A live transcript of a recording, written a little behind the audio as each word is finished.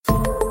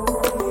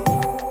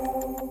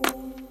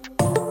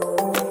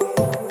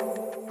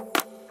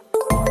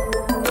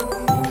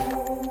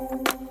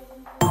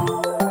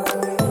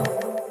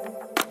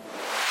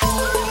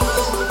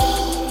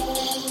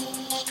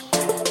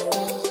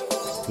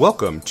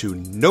Welcome to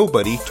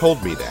Nobody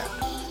Told Me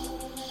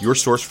That, your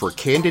source for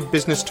candid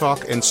business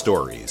talk and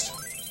stories.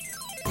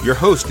 Your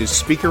host is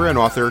speaker and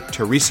author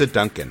Teresa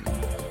Duncan.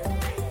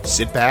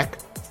 Sit back,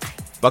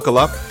 buckle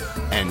up,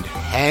 and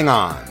hang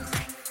on.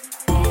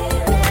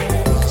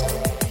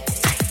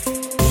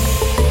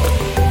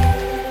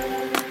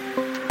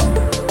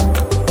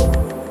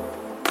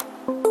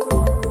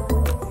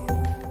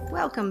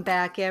 Welcome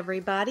back,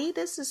 everybody.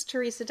 This is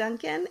Teresa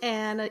Duncan,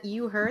 and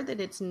you heard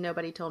that it's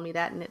Nobody Told Me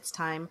That, and it's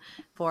time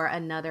for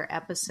another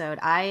episode.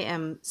 I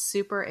am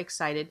super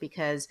excited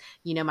because,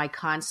 my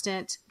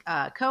constant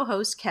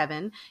co-host,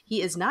 Kevin,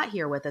 he is not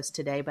here with us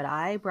today, but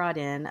I brought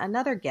in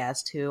another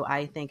guest who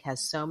I think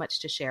has so much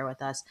to share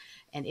with us,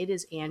 and it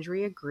is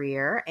Andrea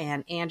Greer.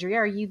 And Andrea,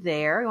 are you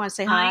there? You want to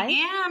say hi? I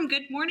am.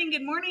 Good morning.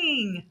 Good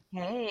morning.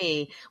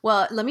 Hey.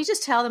 Well, let me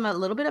just tell them a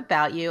little bit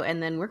about you,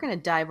 and then we're going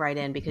to dive right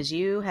in because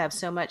you have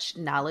so much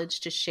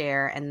knowledge to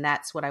share, and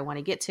that's what I want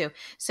to get to.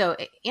 So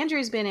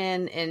Andrea's been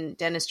in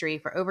dentistry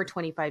for over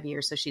 25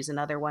 years, so she's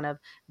another one of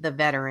the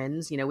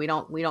veterans. We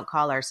don't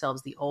call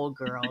ourselves the old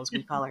girls.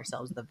 We call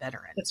ourselves the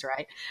veterans,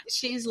 right?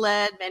 She's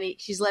led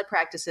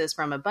practices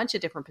from a bunch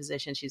of different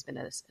positions. She's been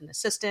an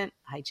assistant,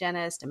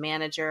 hygienist, a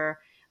manager,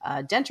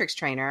 Dentrix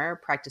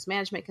trainer, practice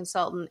management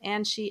consultant,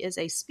 and she is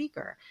a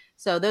speaker.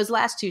 So those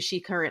last two, she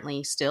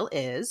currently still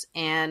is.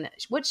 And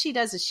what she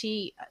does is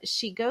she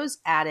goes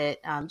at it,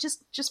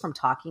 just from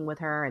talking with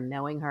her and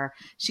knowing her,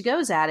 she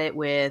goes at it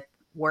with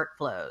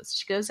workflows.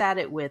 She goes at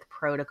it with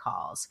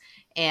protocols.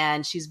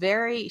 And she's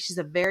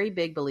a very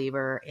big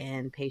believer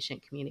in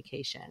patient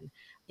communication.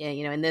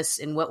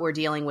 In what we're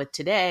dealing with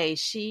today,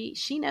 she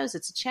knows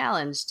it's a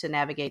challenge to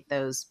navigate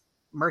those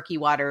murky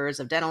waters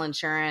of dental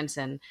insurance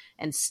and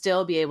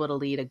still be able to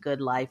lead a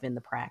good life in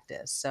the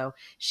practice. So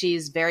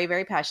she's very,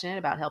 very passionate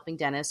about helping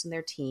dentists and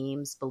their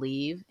teams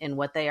believe in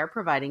what they are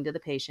providing to the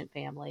patient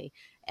family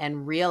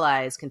and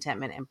realize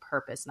contentment and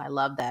purpose. And I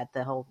love that,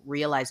 the whole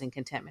realizing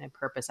contentment and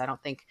purpose. I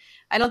don't think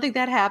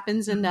that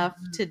happens enough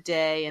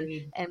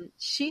today. And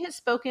she has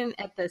spoken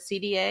at the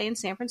CDA in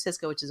San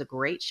Francisco, which is a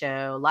great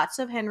show, lots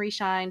of Henry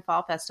Schein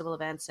Fall Festival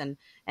events and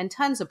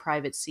tons of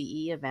private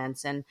CE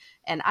events. And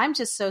I'm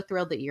just so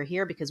thrilled that you're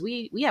here because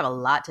we have a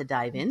lot to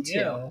dive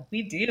into.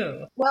 We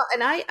do. Well,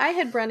 and I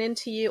had run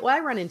into you. Well, I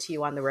run into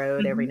you on the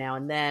road every now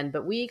and then,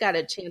 but we got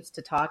a chance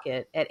to talk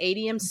at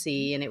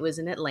ADMC, and it was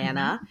in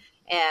Atlanta.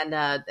 And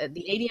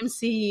the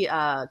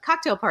ADMC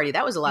cocktail party,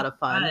 that was a lot of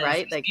fun,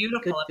 right? Like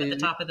beautiful up at the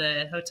top of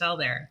the hotel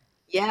there.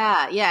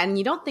 Yeah. And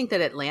you don't think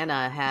that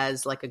Atlanta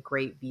has like a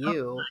great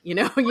view. You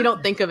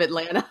don't think of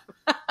Atlanta.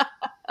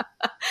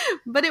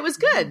 But it was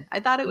good. I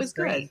thought it was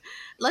good.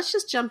 Let's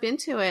just jump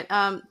into it.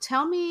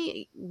 Tell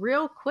me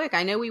real quick.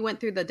 I know we went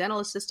through the dental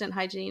assistant,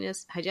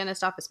 hygienist,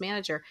 office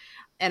manager,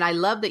 and I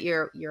love that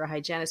you're a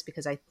hygienist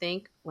because I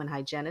think when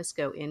hygienists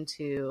go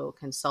into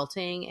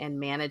consulting and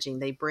managing,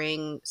 they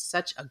bring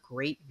such a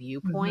great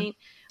viewpoint.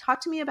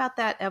 Talk to me about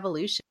that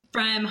evolution.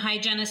 From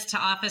hygienist to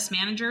office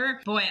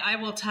manager, boy, I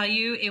will tell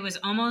you, it was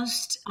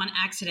almost on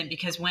accident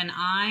because when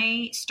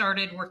I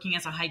started working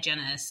as a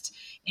hygienist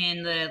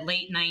in the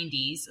late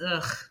 90s,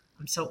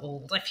 I'm so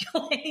old, I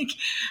feel like.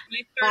 When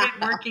I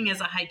started working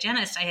as a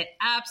hygienist, I had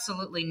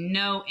absolutely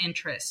no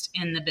interest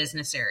in the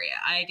business area.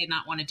 I did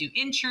not want to do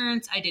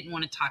insurance. I didn't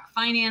want to talk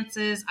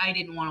finances. I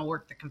didn't want to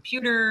work the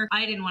computer.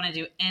 I didn't want to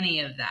do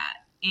any of that.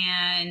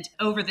 And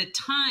over the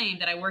time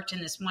that I worked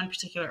in this one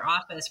particular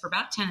office for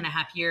about 10 and a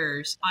half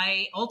years,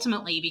 I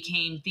ultimately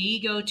became the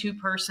go-to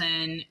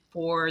person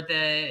for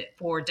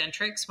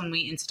Dentrix when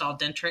we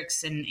installed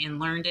Dentrix and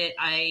learned it.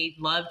 I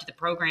loved the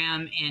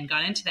program and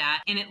got into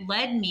that. And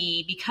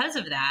because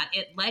of that,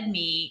 it led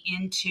me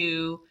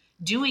into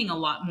doing a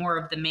lot more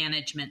of the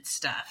management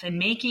stuff and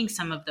making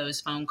some of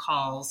those phone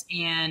calls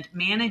and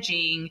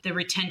managing the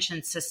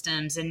retention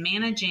systems and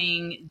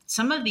managing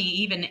some of the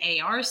even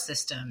AR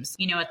systems.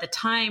 At the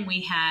time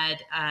we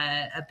had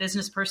a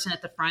business person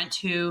at the front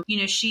who,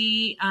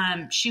 she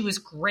was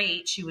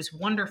great. She was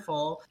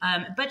wonderful.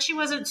 But she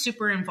wasn't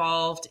super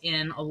involved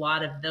in a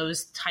lot of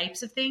those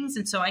types of things.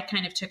 And so I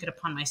kind of took it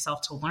upon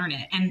myself to learn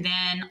it. And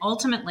then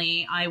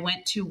ultimately I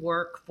went to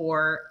work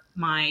for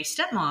my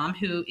stepmom,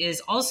 who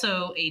is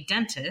also a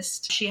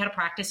dentist. She had a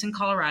practice in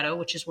Colorado,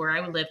 which is where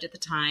I lived at the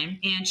time.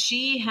 And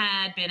she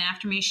had been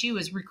after me. She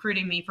was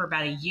recruiting me for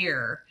about a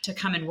year to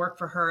come and work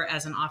for her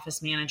as an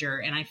office manager.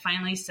 And I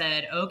finally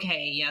said,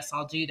 okay, yes,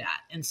 I'll do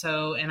that. And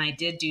I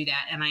did do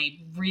that. And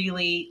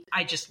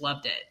I just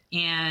loved it.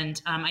 And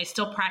I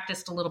still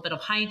practiced a little bit of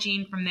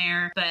hygiene from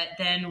there, but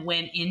then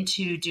went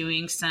into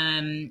doing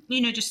some,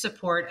 just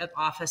support of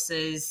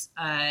offices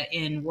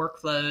in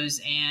workflows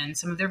and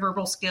some of their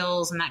verbal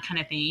skills and that that kind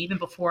of thing. Even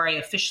before I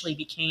officially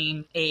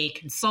became a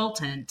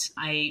consultant,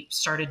 I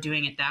started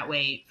doing it that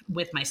way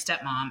with my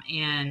stepmom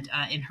and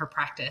in her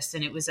practice.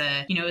 And it was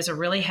a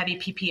really heavy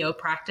PPO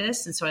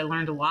practice. And so I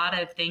learned a lot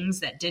of things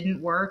that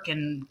didn't work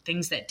and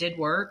things that did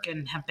work,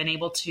 and have been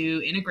able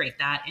to integrate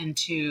that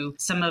into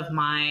some of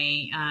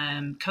my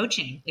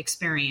coaching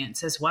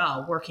experience as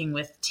well, working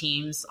with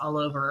teams all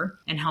over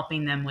and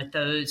helping them with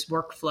those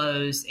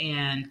workflows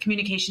and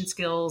communication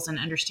skills and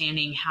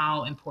understanding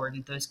how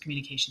important those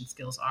communication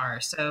skills are.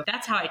 So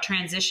that's how I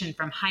transitioned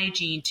from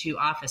hygiene to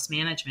office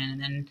management.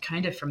 And then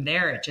kind of from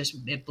there,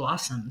 it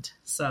blossomed.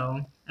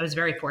 So I was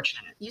very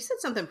fortunate. You said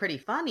something pretty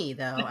funny,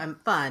 though.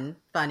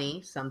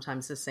 Funny,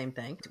 sometimes the same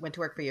thing. Went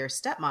to work for your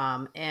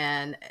stepmom,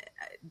 and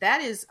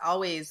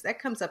that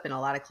comes up in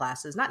a lot of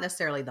classes, not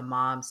necessarily the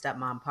mom,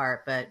 stepmom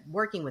part, but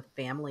working with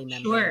family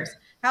members. Sure.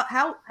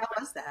 How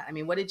was that? I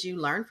mean, what did you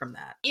learn from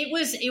that? It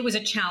was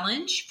a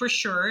challenge for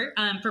sure,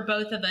 for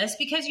both of us,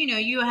 because,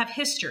 you have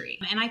history.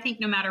 And I think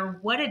no matter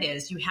what it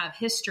is, you have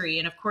history.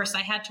 And of course,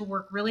 I had to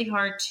work really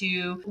hard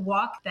to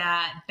walk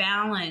that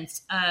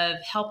balance of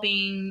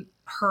helping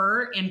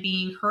her and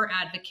being her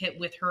advocate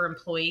with her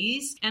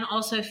employees, and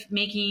also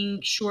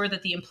making sure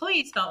that the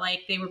employees felt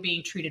like they were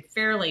being treated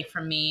fairly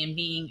from me and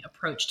being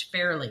approached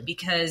fairly,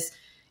 because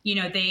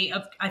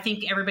I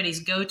think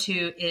everybody's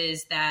go-to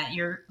is that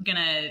you're going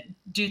to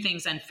do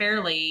things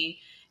unfairly,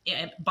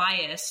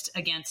 biased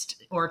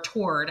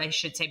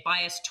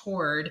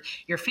toward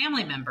your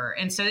family member.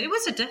 And so it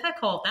was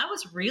that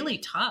was really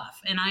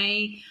tough. And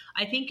I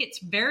think it's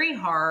very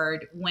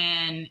hard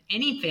when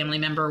any family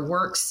member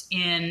works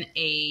in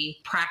a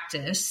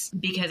practice,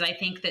 because I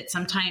think that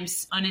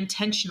sometimes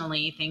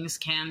unintentionally things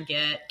can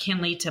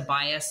lead to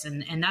bias,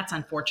 and that's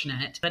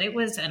unfortunate. But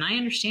and I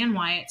understand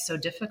why it's so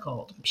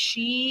difficult.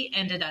 She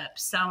ended up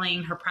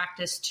selling her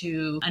practice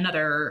to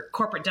another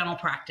corporate dental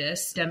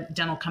practice,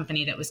 dental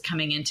company that was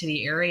coming into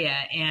the area.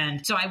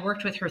 And so I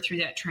worked with her through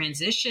that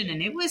transition,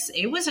 and it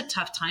was a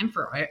tough time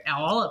for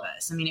all of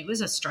us. I mean, it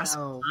was a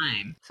stressful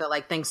time. So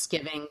like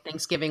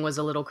Thanksgiving was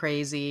a little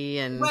crazy.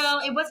 Well,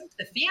 it wasn't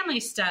the family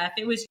stuff.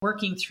 It was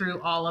working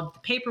through all of the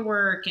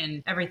paperwork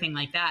and everything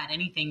like that,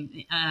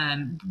 anything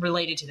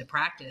related to the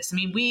practice. I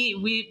mean,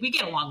 we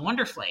get along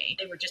wonderfully.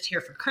 They were just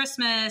here for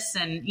Christmas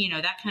and,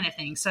 that kind of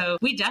thing. So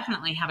we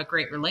definitely have a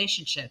great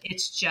relationship.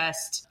 It's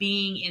just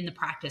being in the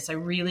practice. I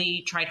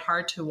really tried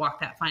hard to walk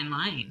that fine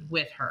line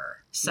with her.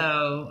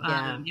 So,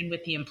 and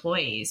with the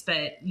employees.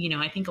 But,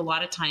 I think a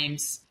lot of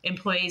times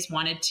employees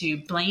wanted to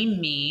blame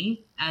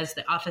me as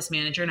the office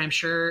manager. And I'm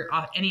sure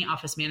any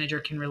office manager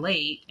can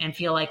relate and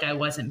feel like I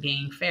wasn't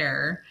being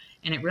fair.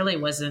 And it really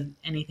wasn't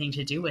anything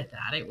to do with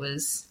that. It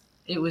was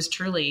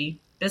truly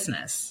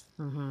business.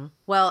 Mm-hmm.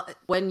 Well,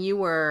 when you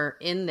were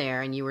in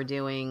there and you were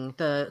doing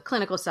the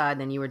clinical side,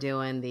 then you were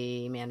doing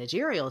the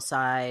managerial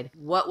side,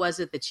 what was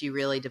it that you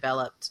really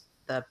developed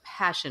the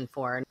passion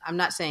for? And I'm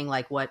not saying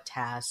like what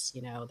tasks,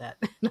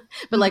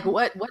 but like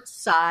what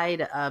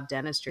side of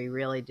dentistry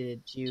really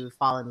did you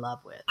fall in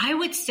love with? I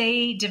would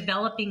say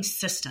developing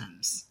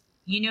systems,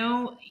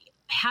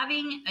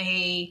 having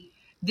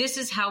this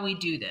is how we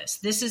do this.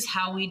 This is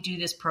how we do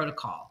this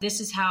protocol. This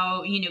is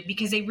how,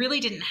 because they really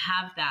didn't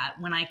have that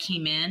when I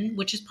came in,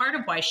 which is part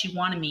of why she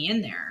wanted me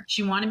in there.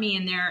 She wanted me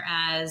in there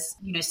as,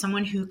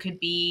 someone who could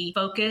be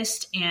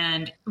focused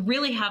and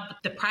really have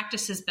the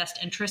practice's best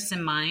interests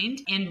in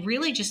mind, and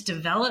really just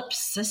develop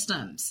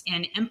systems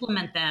and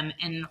implement them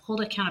and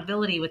hold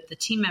accountability with the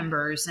team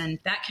members and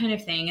that kind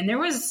of thing. And there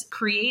was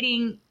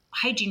creating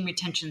hygiene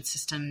retention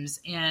systems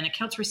and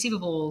accounts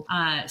receivable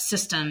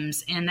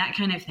systems and that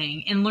kind of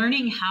thing, and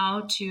learning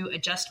how to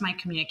adjust my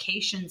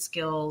communication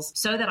skills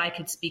so that I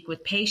could speak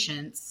with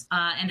patients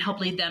and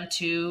help lead them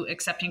to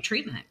accepting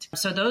treatment.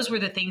 So those were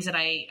the things that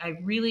I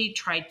really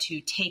tried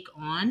to take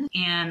on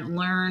and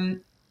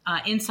learn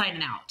inside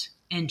and out,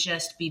 and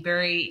just be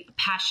very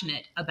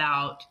passionate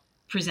about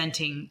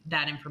presenting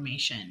that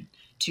information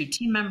to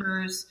team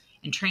members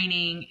and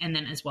training, and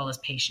then as well as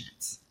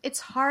patients. It's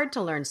hard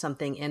to learn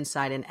something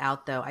inside and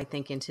out, though, I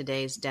think, in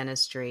today's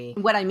dentistry.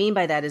 What I mean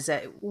by that is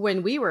that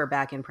when we were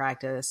back in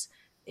practice,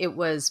 it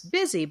was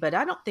busy, but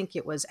I don't think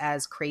it was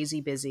as crazy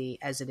busy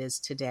as it is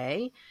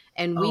today.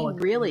 And we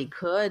really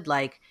could,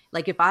 like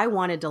if I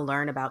wanted to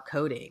learn about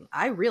coding,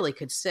 I really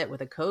could sit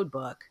with a code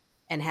book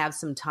and have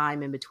some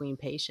time in between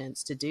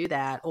patients to do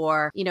that.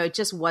 Or, it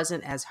just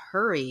wasn't as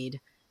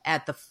hurried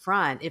at the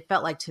front. It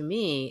felt like to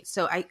me.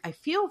 So I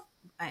feel,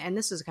 and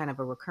this is kind of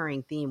a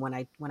recurring theme when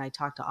I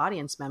talk to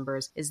audience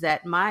members, is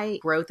that my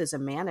growth as a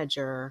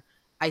manager,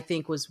 I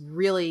think, was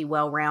really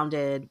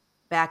well-rounded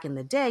back in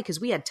the day because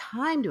we had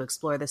time to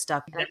explore this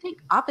stuff. And I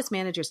think office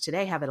managers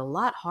today have it a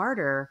lot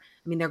harder.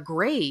 I mean, they're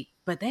great,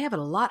 but they have it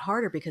a lot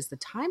harder because the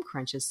time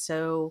crunch is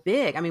so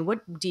big. I mean,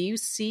 what do you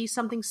see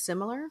something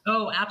similar?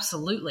 Oh,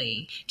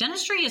 absolutely.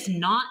 Dentistry is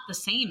not the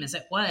same as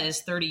it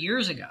was 30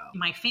 years ago.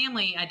 My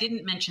family, I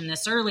didn't mention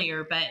this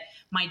earlier, but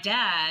my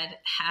dad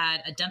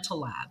had a dental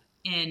lab.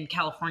 in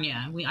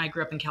California. I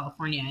grew up in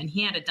California, and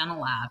he had a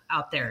dental lab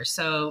out there.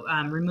 So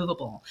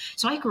removable.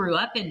 So I grew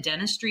up in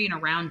dentistry and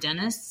around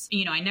dentists.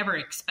 I never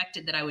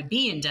expected that I would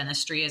be in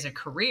dentistry as a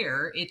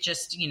career. It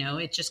just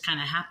kind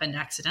of happened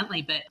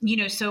accidentally. But,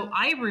 so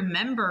I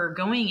remember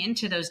going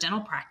into those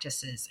dental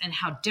practices and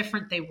how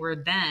different they were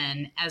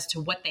then as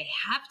to what they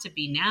have to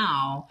be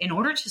now in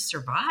order to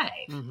survive.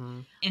 Mm-hmm.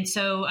 And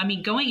so,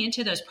 going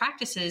into those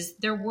practices,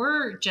 there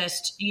were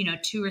just,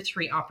 2 or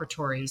 3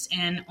 operatories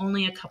and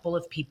only a couple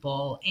of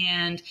people.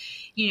 And,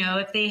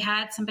 if they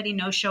had somebody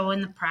no show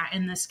in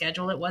the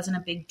schedule, it wasn't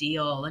a big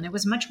deal. And it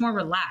was much more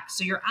relaxed.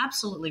 So you're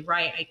absolutely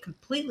right. I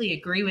completely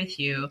agree with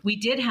you. We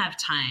did have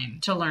time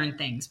to learn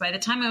things. By the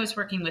time I was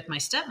working with my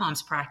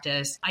stepmom's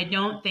practice, I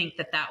don't think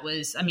that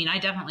was, I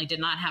definitely did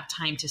not have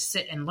time to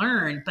sit and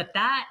learn. But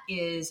that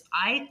is,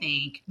 I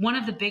think, one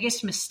of the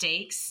biggest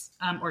mistakes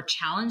or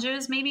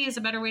challenges, maybe is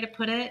a better way to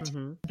put it,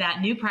 mm-hmm.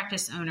 that new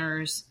practice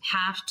owners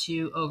have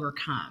to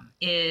overcome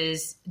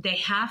is they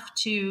have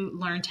to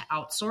learn to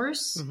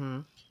outsource. Mm-hmm.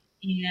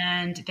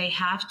 And they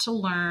have to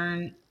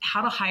learn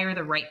how to hire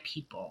the right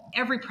people.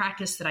 Every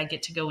practice that I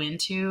get to go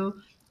into,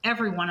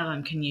 every one of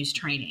them can use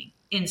training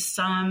in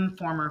some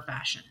form or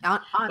fashion,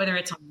 whether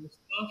it's on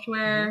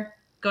software. Mm-hmm.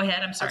 Go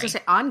ahead. I'm sorry. I was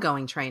going to say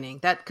ongoing training,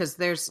 because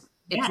it's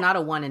not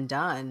a one and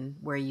done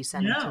where you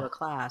send them to a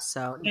class.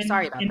 So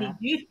sorry about that.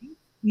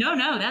 No,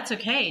 that's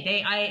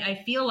okay.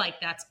 I feel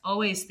like that's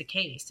always the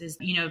case is,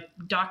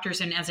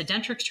 doctors, and as a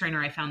dentrix trainer,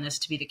 I found this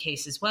to be the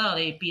case as well.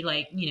 They'd be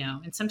like,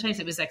 and sometimes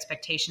it was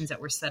expectations that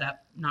were set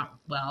up not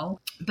well,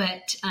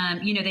 but,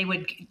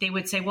 they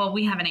would say, well,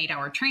 we have an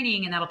 8-hour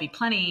training and that'll be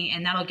plenty.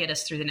 And that'll get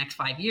us through the next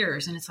 5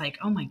 years. And it's like,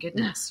 oh my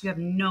goodness, you have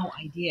no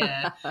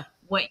idea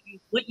what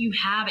you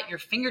have at your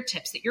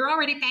fingertips that you're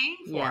already paying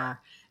for. Yeah.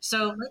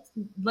 So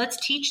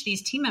let's teach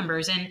these team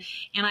members. And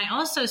I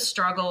also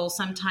struggle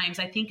sometimes.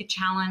 I think a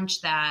challenge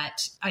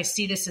that I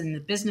see this in the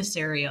business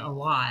area a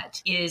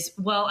lot is,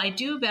 well, I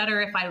do better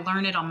if I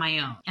learn it on my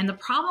own. And the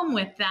problem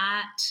with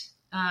that,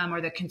 or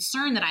the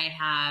concern that I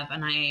have,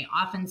 and I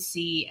often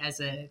see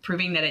as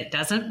proving that it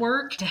doesn't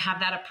work to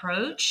have that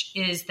approach,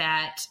 is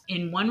that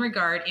in one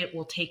regard, it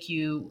will take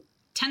you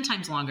 10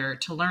 times longer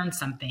to learn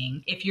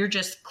something. If you're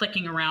just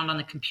clicking around on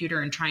the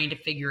computer and trying to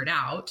figure it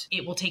out,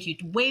 it will take you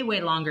way,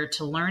 way longer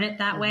to learn it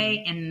that mm-hmm.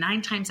 way. And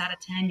 9 times out of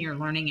 10, you're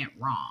learning it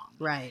wrong.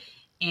 Right.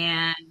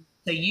 And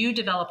so you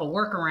develop a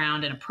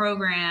workaround in a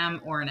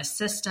program or in a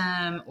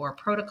system or a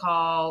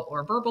protocol or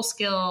a verbal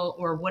skill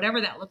or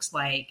whatever that looks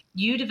like.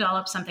 You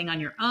develop something on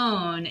your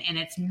own and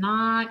it's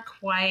not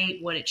quite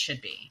what it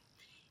should be.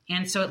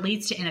 And so it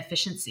leads to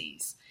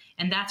inefficiencies.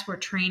 And that's where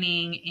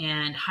training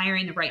and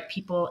hiring the right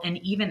people and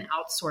even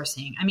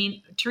outsourcing.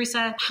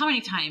 Teresa, how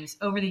many times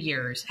over the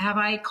years have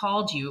I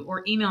called you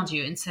or emailed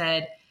you and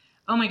said,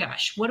 oh my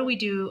gosh, what do we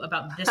do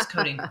about this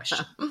coding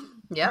question?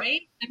 Yeah.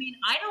 Right?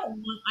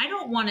 I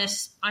don't want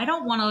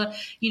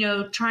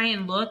to, try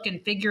and look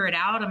and figure it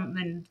out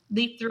and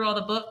leaf through all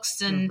the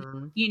books and,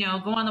 mm-hmm.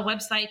 Go on the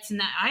websites and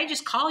that. I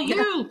just call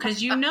you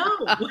because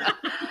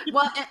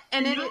Well,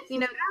 and it,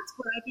 that's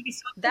what I think is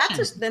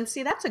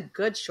so that's a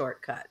good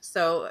shortcut.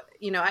 So,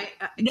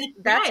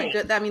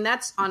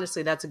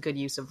 that's a good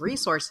use of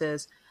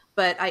resources.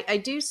 But I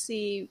do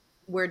see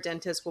where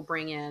dentists will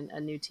bring in a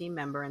new team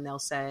member and they'll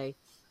say,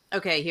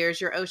 okay, here's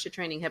your OSHA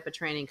training, HIPAA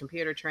training,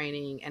 computer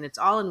training, and it's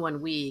all in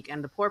 1 week.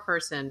 And the poor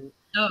person,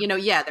 they're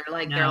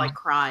like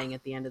crying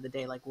at the end of the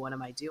day, like, what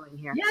am I doing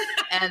here? Yeah.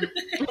 And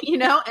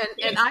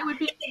and I would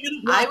be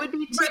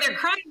they're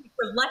crying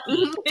for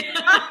lucky.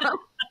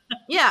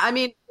 Yeah,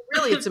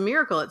 really, it's a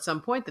miracle at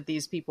some point that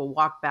these people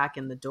walk back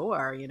in the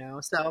door,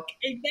 so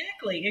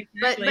exactly.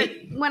 But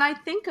when I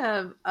think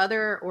of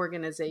other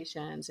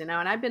organizations, and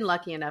I've been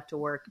lucky enough to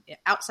work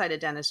outside of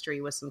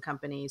dentistry with some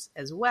companies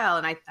as well,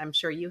 and I'm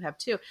sure you have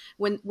too.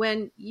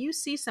 When you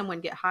see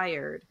someone get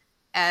hired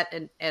at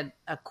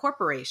a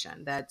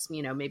corporation that's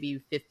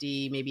maybe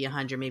 50, maybe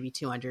 100, maybe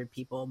 200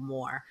 people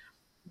more,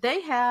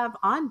 they have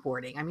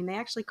onboarding. They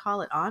actually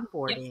call it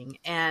onboarding,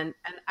 yep.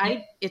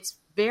 and it's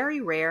very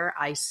rare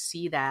I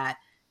see that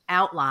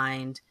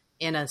outlined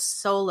in a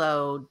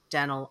solo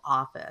dental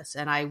office.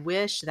 And I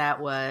wish that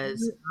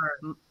was,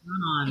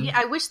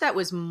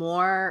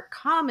 more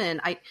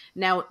common.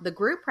 Now the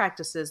group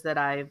practices that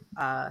I've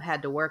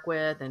had to work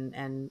with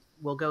and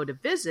will go to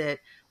visit,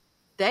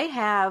 they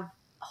have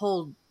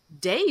whole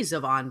days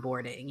of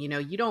onboarding.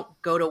 You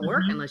don't go to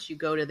work mm-hmm. unless you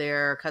go to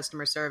their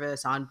customer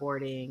service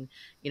onboarding,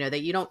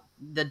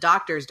 the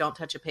doctors don't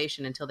touch a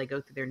patient until they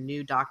go through their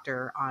new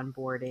doctor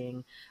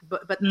onboarding.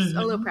 But the mm-hmm.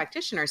 solo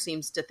practitioner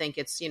seems to think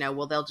it's,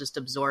 they'll just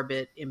absorb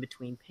it in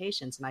between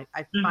patients. And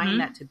I mm-hmm. find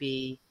that to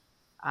be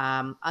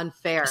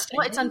unfair.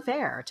 Well, it's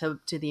unfair to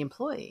the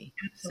employee.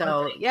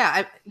 Absolutely. So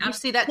yeah, you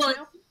see that too? It's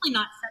definitely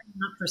not setting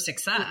up for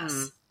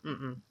success.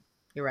 Mm-mm.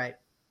 You're right.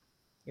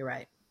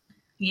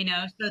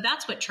 So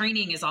that's what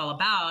training is all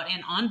about,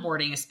 and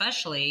onboarding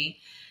especially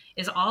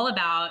is all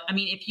about.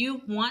 If you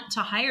want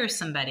to hire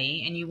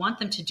somebody and you want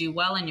them to do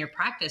well in your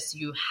practice,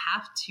 you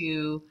have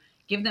to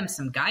give them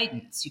some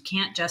guidance. You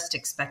can't just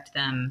expect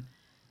them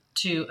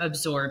to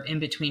absorb in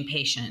between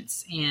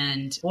patients.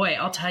 And boy,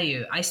 I'll tell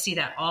you, I see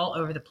that all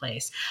over the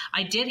place.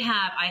 I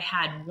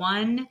had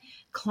one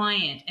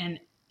client, and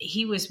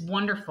he was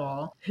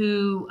wonderful,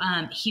 who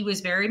he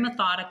was very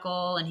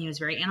methodical and he was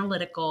very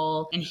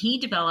analytical, and he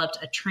developed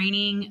a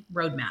training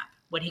roadmap,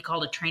 what he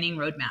called a training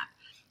roadmap.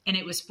 And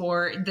it was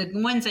for the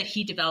ones that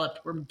he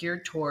developed were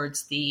geared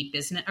towards the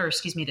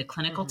the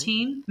clinical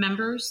team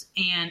members.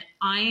 And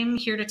I'm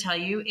here to tell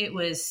you, it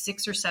was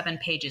 6 or 7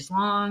 pages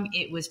long.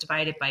 It was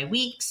divided by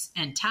weeks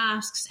and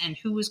tasks and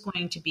who was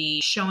going to be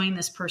showing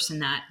this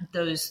person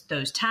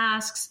those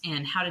tasks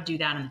and how to do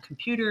that on the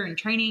computer and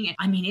training. And,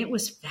 I mean, it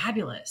was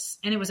fabulous.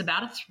 And it was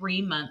about a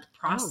 3-month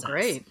process. Oh,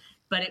 great.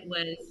 But it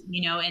was,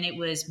 and it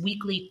was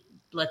weekly.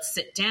 Let's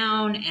sit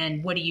down,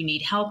 and what do you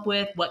need help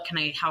with?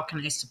 How can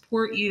I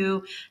support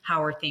you?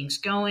 How are things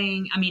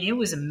going? I mean, it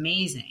was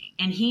amazing.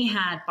 And he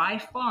had by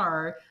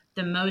far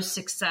the most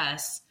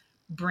success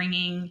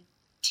bringing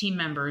team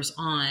members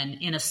on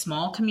in a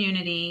small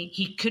community.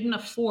 He couldn't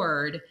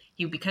afford,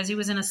 because he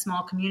was in a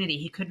small community,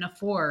 he couldn't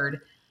afford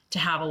to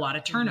have a lot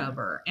of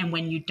turnover. And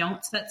when you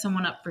don't set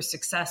someone up for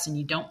success and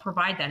you don't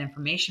provide that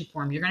information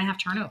for them, you're going to have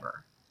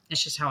turnover.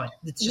 It's just how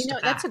it's just a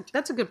fact.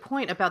 That's a good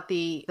point about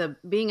the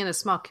being in a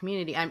small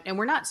community. And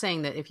we're not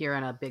saying that if you're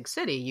in a big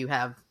city,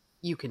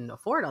 you can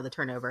afford all the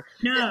turnover.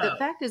 No. The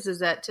fact is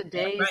that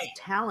today's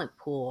talent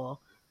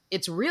pool,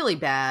 it's really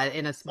bad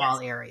in a small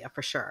area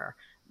for sure.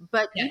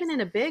 But even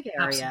in a big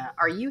area, absolutely.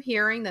 Are you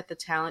hearing that the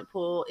talent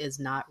pool is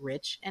not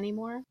rich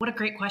anymore? What a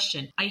great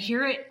question. I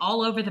hear it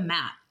all over the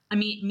map. I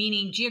mean,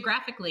 meaning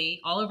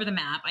geographically all over the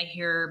map, I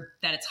hear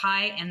that it's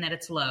high and that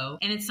it's low.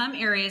 And in some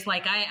areas,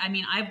 like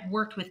I've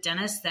worked with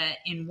dentists that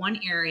in one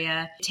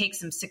area, it takes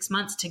them 6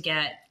 months to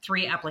get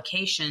 3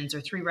 applications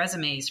or 3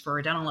 resumes for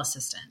a dental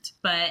assistant.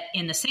 But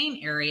in the same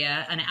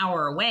area, an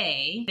hour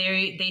away,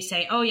 they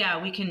say, oh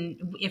yeah, we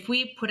can, if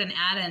we put an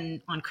ad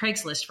in on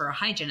Craigslist for a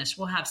hygienist,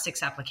 we'll have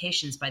 6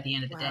 applications by the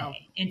end of the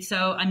day. And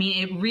so, I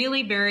mean, it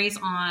really varies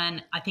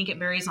on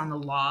the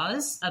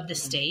laws of the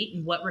state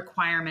and what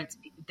requirements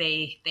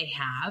they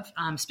have,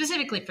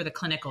 specifically for the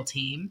clinical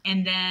team.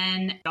 And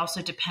then it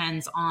also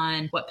depends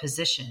on what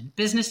position.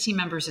 Business team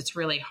members, it's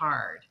really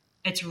hard.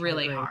 It's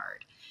really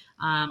hard.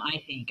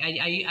 I think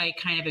I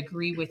kind of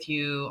agree with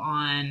you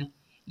on,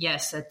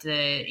 yes, that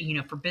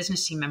for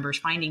business team members,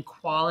 finding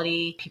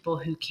quality people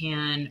who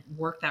can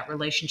work that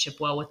relationship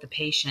well with the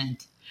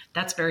patient,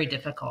 that's very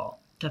difficult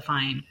to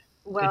find.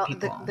 Well,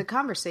 good people. The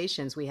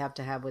conversations we have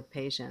to have with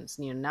patients,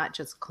 not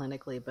just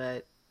clinically,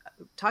 but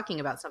talking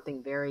about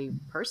something very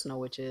personal,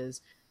 which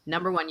is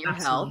number one, your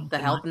health, the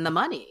health and the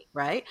money,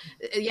 right?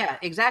 Yeah,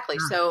 exactly.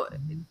 So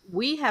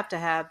we have to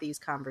have these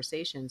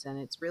conversations, and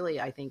it's really,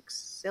 I think,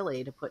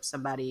 silly to put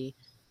somebody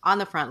on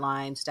the front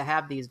lines to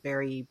have these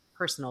very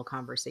personal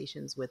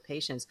conversations with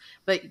patients.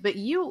 But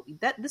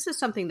this is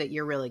something that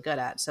you're really good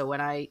at. So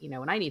when I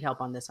need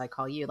help on this, I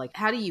call you. Like,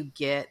 how do you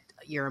get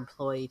your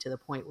employee to the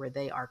point where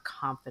they are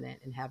confident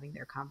in having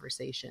their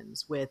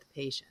conversations with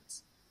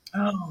patients?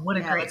 Oh, what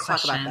a great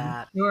question. Talk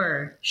about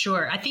that.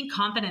 Sure. I think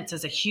confidence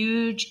is a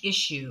huge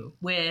issue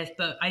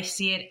I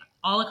see it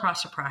all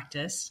across the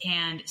practice,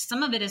 and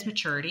some of it is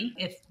maturity.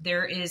 If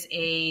there is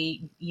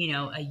a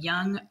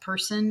young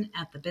person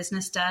at the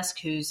business desk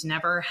who's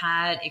never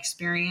had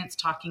experience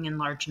talking in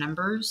large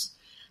numbers,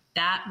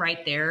 that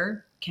right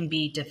there can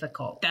be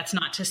difficult. That's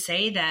not to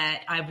say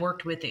that I've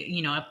worked with,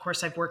 of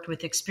course I've worked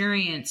with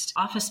experienced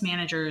office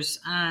managers,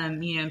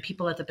 and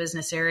people in the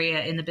business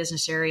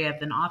area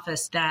of an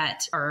office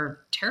that are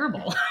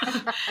terrible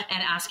at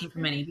asking for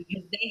money,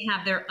 because they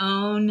have their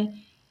own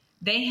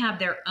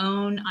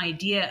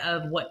idea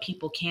of what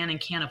people can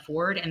and can't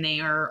afford. And they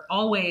are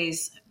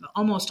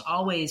almost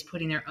always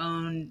putting their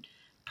own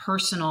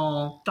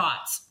personal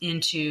thoughts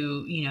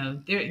into,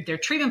 their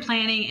treatment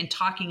planning and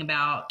talking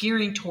about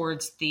gearing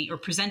towards or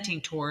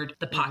presenting toward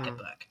the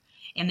pocketbook.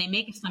 And they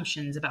make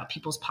assumptions about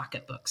people's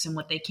pocketbooks and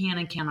what they can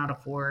and cannot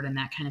afford and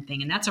that kind of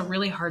thing. And that's a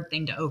really hard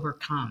thing to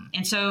overcome.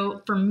 And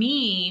so for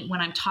me, when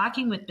I'm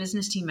talking with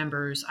business team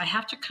members, I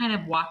have to kind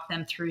of walk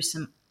them through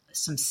some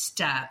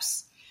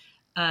steps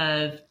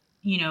of,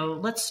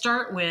 let's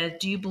start with,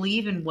 do you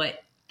believe in what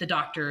the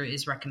doctor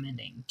is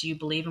recommending? Do you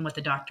believe in what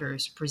the doctor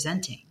is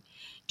presenting?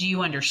 Do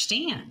you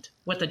understand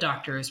what the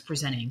doctor is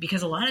presenting?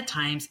 Because a lot of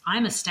times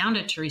I'm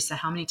astounded, Teresa,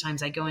 how many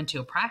times I go into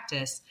a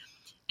practice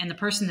and the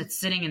person that's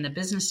sitting in the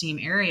business team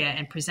area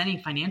and presenting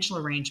financial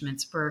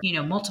arrangements for,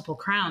 multiple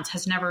crowns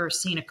has never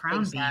seen a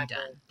crown being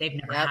done. They've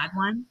never had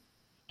one,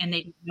 and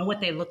they know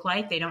what they look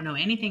like. They don't know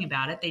anything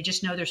about it. They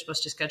just know they're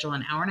supposed to schedule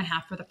an hour and a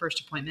half for the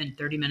first appointment and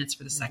 30 minutes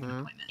for the second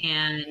appointment.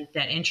 And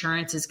that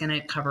insurance is going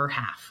to cover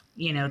half,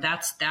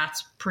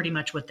 That's pretty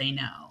much what they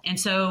know. And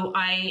so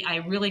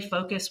I really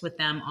focus with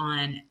them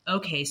on,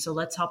 okay, so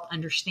let's help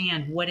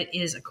understand what it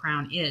is a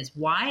crown is.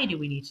 Why do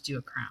we need to do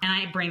a crown? And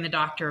I bring the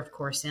doctor, of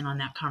course, in on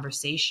that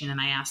conversation. And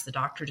I ask the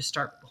doctor to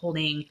start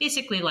holding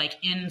basically like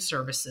in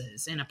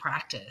services in a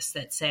practice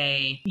that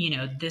say,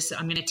 this,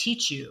 I'm going to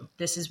teach you,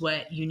 this is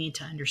what you need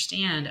to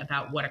understand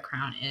about what a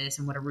crown is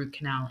and what a root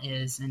canal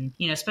is. And,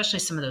 especially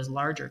some of those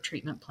larger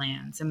treatment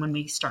plans. And when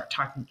we start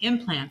talking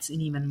implants,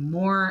 and even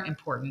more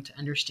important to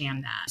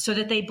understand that, so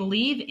that they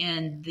believe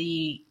in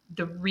the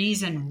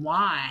reason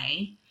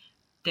why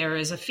there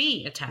is a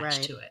fee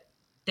attached to it.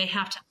 They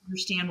have to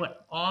understand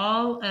what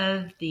all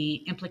of the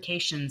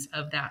implications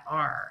of that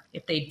are.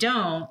 If they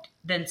don't,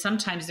 then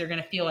sometimes they're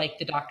going to feel like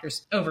the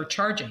doctor's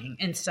overcharging.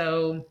 And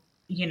so,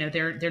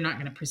 they're not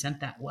going to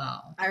present that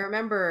well. I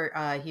remember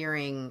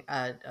hearing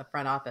a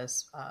front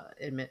office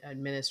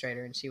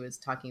administrator, and she was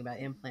talking about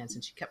implants,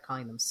 and she kept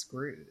calling them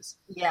screws.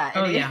 Yeah.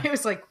 And it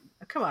was like,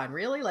 come on,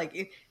 really?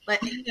 And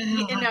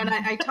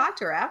I talked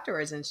to her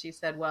afterwards, and she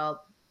said,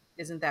 well,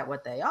 isn't that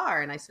what they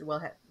are? And I said,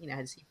 well,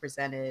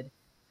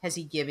 has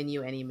he given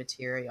you any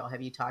material?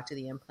 Have you talked to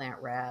the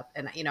implant rep?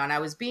 And, and I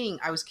was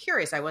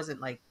curious. I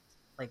wasn't like,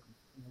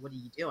 what are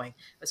you doing?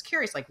 I was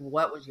curious, like,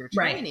 what was your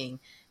training?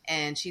 Right.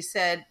 And she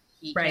said,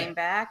 he came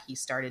back, he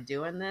started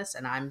doing this,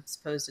 and I'm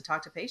supposed to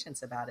talk to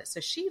patients about it. So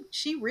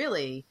she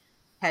really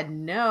had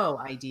no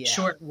idea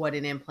what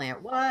an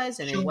implant was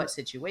and in what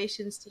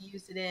situations to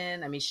use it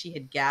in. I mean, she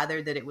had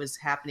gathered that it was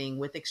happening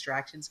with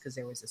extractions because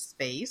there was a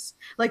space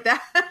like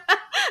that.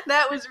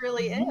 That was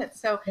really it.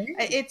 So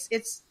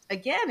it's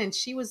again, and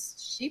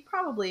she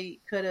probably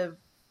could have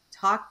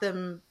talked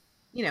them,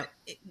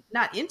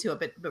 not into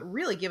it, but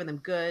really given them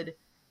good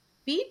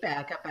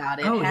feedback about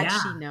it had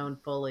she known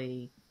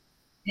fully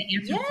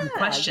answer some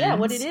questions.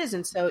 What it is.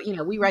 And so,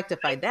 we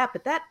rectified that,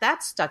 but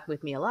that stuck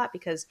with me a lot,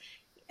 because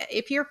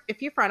if your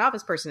front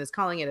office person is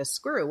calling it a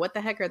screw, what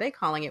the heck are they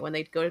calling it when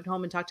they go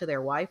home and talk to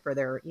their wife or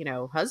their,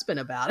 husband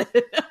about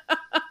it?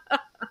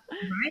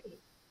 Right.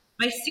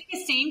 I see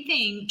the same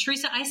thing,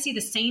 Teresa. I see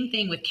the same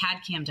thing with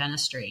CAD/CAM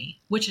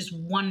dentistry, which is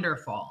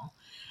wonderful.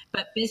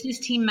 But business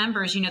team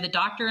members, the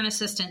doctor and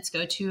assistants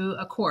go to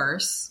a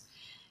course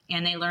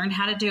and they learn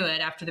how to do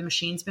it after the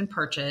machine's been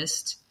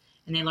purchased,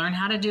 and they learn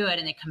how to do it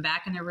and they come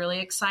back and they're really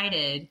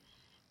excited.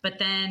 But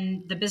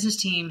then the business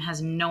team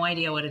has no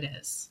idea what it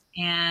is.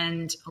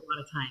 And a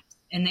lot of times.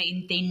 And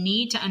they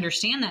need to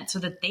understand that so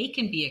that they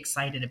can be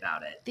excited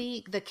about it.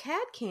 The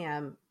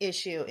CAD/CAM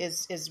issue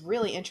is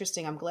really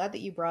interesting. I'm glad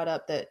that you brought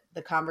up that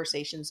the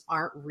conversations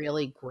aren't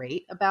really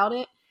great about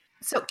it.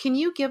 So can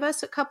you give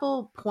us a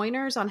couple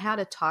pointers on how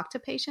to talk to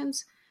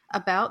patients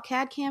about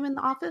CAD/CAM in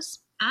the office?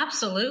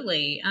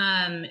 Absolutely.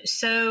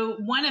 So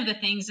one of the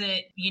things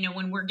that,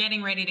 when we're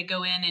getting ready to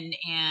go in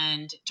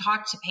and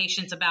talk to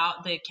patients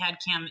about the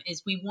CAD/CAM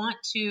is we want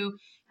to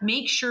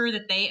make sure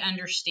that they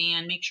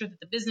understand, make sure that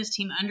the business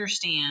team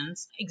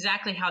understands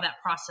exactly how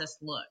that process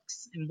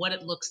looks and what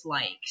it looks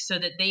like, so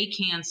that they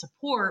can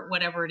support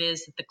whatever it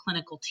is that the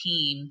clinical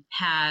team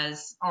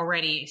has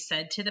already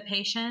said to the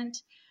patient.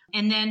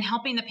 And then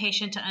helping the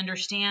patient to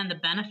understand the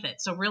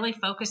benefits. So really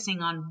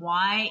focusing on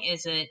why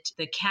is it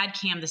the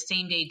CAD/CAM, the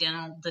same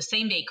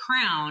day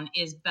crown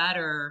is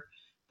better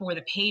for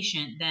the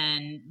patient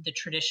than the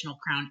traditional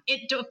crown.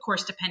 It, of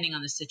course, depending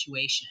on the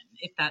situation,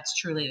 if that's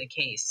truly the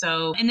case.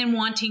 So, and then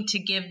wanting to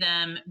give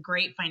them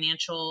great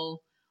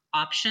financial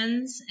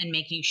options and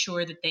making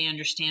sure that they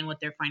understand what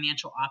their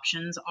financial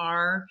options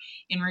are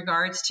in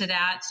regards to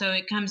that. So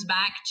it comes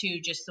back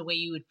to just the way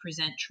you would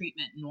present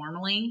treatment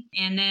normally.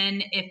 And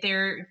then if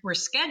we're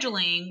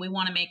scheduling, we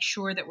want to make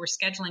sure that we're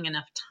scheduling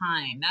enough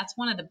time. That's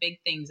one of the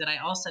big things that I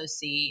also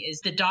see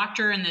is the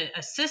doctor and the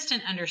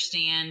assistant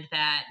understand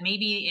that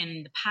maybe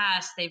in the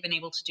past they've been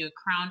able to do a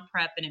crown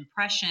prep and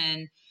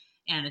impression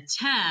and a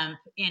temp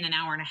in an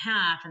hour and a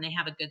half, and they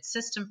have a good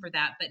system for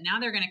that. But now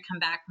they're going to come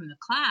back from the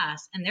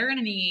class and they're going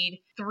to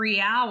need 3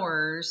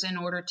 hours in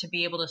order to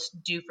be able to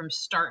do from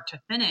start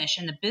to finish.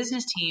 And the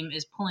business team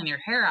is pulling their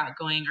hair out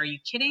going, are you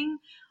kidding?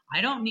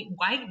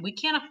 We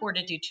can't afford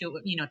to do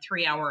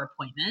 3 hour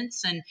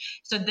appointments. And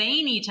so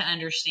they need to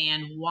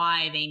understand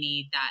why they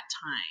need that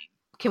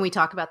time. Can we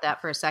talk about that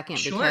for a second?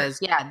 Sure. Because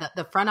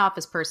the front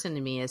office person to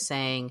me is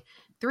saying,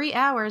 3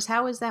 hours,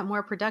 how is that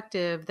more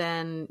productive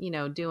than,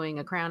 doing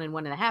a crown in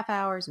 1.5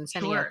 hours and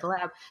sending it out the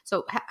lab?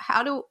 So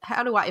how do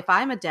I, if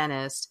I'm a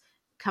dentist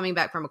coming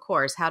back from a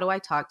course, how do I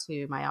talk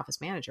to my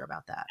office manager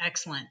about that?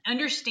 Excellent.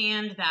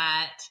 Understand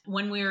that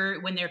when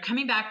they're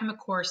coming back from a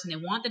course and they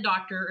want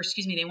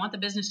they want the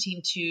business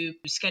team to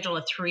schedule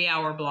a 3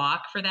 hour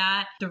block for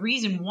that. The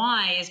reason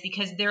why is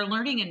because they're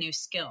learning a new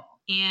skill.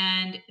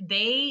 and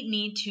they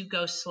need to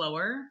go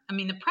slower. I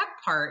mean, the prep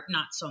part,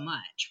 not so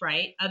much,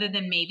 right? Other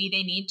than maybe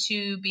they need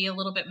to be a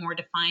little bit more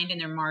defined in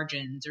their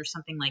margins or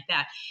something like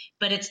that.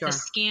 But it's the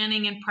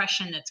scanning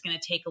impression that's going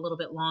to take a little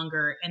bit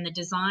longer, and the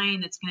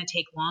design that's going to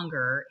take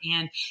longer.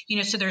 And,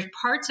 so there's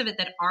parts of it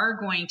that are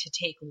going to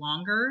take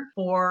longer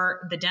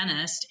for the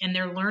dentist, and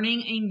they're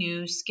learning a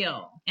new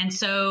skill. And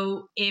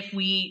so if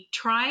we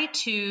try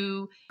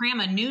to cram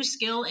a new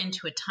skill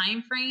into a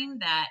time frame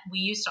that we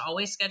used to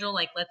always schedule,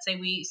 like let's say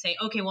we say,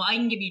 okay, well, I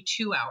can give you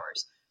 2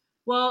 hours.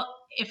 Well,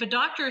 if a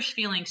doctor is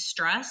feeling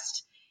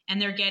stressed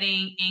and they're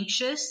getting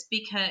anxious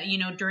because,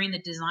 during the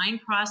design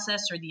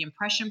process or the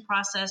impression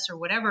process or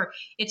whatever,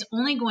 it's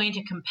only going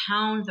to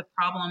compound the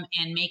problem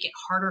and make it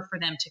harder for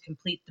them to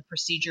complete the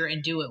procedure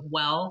and do it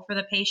well for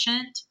the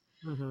patient.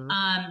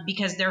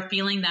 Because they're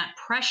feeling that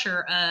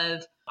pressure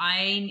of,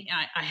 I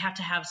have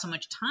to have so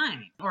much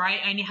time, or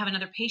I have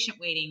another patient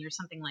waiting or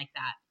something like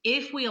that.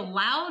 If we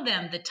allow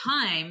them the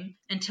time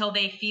until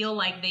they feel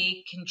like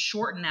they can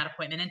shorten that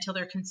appointment, until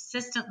they're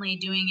consistently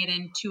doing it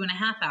in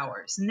 2.5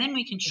 hours, and then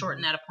we can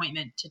shorten that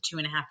appointment to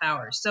 2.5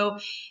 hours. So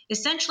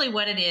essentially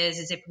what it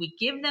is if we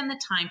give them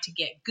the time to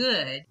get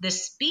good, the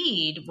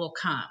speed will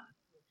come.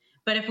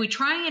 But if we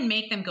try and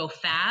make them go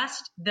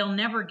fast, they'll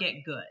never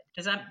get good.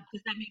 Does that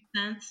make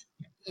sense?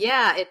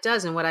 Yeah, it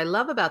does. And what I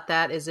love about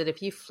that is that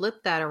if you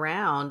flip that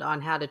around on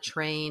how to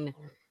train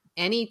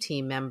any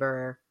team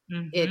member,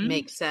 it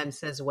makes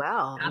sense as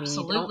well.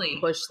 Absolutely. I mean, you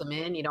don't push them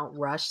in, you don't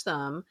rush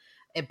them.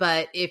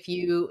 But if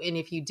you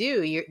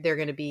do, they're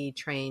going to be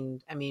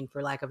trained. I mean,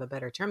 for lack of a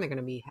better term, they're going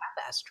to be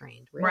half-ass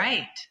trained.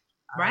 Really.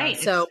 Right.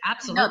 So it's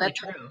absolutely that's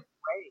true.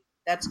 Great.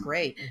 That's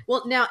great.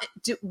 Well, now,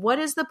 what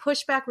is the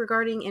pushback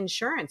regarding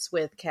insurance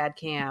with CAD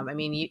CAM? I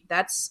mean,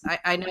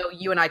 I know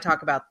you and I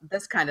talk about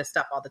this kind of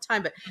stuff all the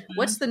time, but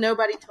what's the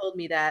nobody told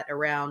me that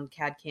around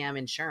CAD CAM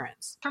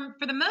insurance?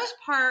 For the most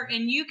part,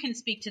 and you can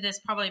speak to this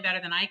probably better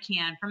than I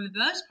can, from the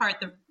most part,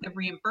 the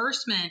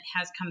reimbursement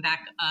has come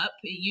back up.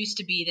 It used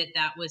to be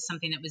that was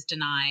something that was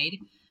denied.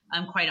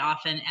 Quite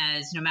often,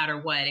 as no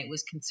matter what, it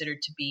was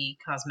considered to be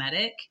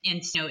cosmetic.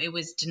 And so it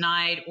was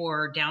denied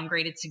or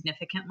downgraded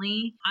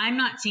significantly. I'm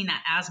not seeing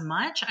that as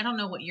much. I don't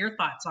know what your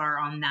thoughts are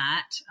on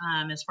that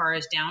as far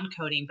as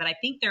downcoding, but I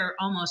think they're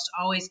almost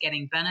always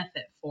getting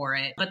benefit for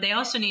it. But they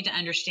also need to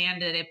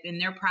understand that if in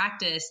their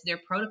practice, their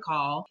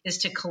protocol is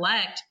to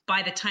collect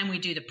by the time we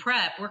do the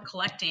prep, we're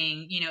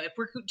collecting, if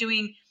we're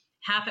doing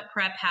half at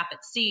prep, half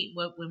at seat,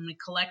 when we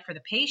collect for the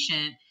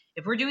patient,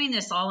 if we're doing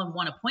this all in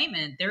one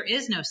appointment, there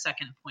is no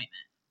second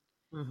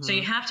appointment. So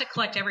you have to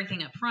collect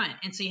everything up front.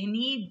 And so you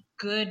need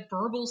good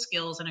verbal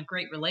skills and a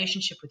great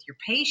relationship with your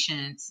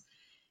patients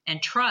and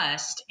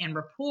trust and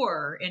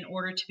rapport in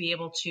order to be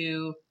able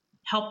to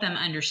help them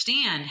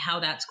understand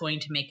how that's going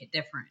to make it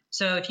different.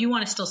 So if you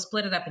want to still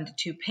split it up into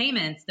 2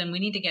 payments, then we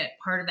need to get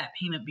part of that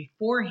payment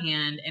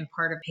beforehand and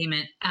part of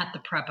payment at the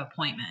prep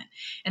appointment.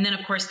 And then,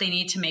 of course, they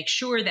need to make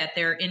sure that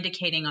they're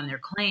indicating on their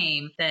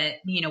claim that,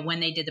 when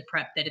they did the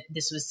prep, that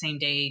this was same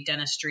day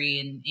dentistry.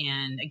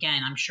 And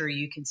again, I'm sure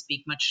you can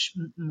speak much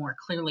more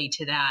clearly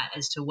to that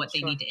as to what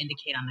they need to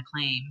indicate on the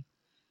claim.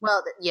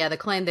 Well, yeah, the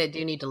claim, they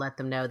do need to let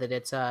them know that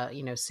it's a,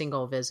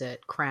 single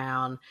visit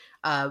crown.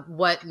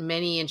 What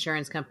many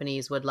insurance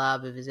companies would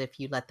love is if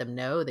you let them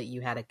know that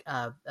you had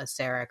a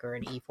CEREC or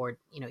an E4,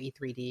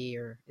 E3D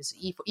or is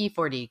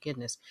E4D,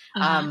 goodness,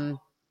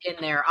 in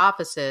their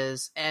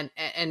offices. And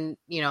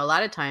a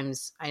lot of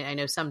times I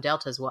know some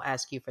Deltas will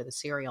ask you for the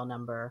serial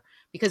number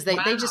because they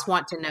just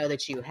want to know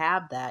that you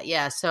have that.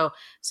 Yeah. So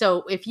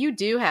if you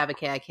do have a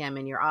CAD CAM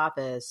in your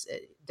office,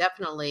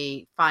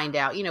 definitely find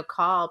out,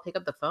 pick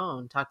up the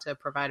phone, talk to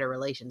provider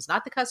relations,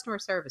 not the customer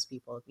service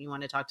people. If you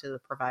want to talk to the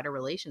provider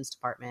relations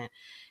department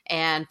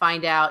and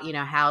find out,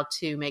 how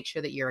to make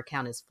sure that your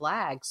account is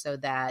flagged so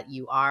that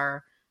you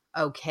are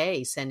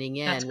okay sending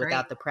in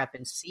without the prep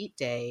and seat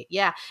day.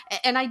 Yeah.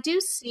 And I do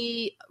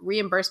see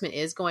reimbursement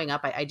is going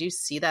up. I do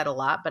see that a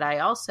lot, but I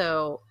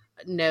also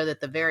know that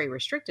the very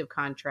restrictive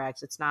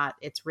contracts,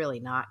 it's really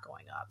not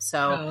going up.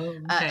 So,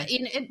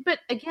 but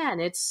again,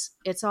 it's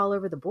all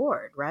over the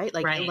board, right?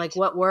 Like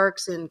what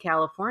works in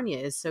California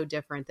is so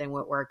different than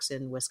what works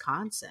in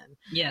Wisconsin.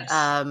 Yes.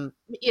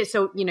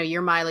 So,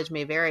 your mileage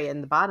may vary.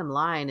 And the bottom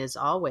line is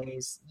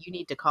always, you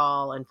need to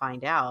call and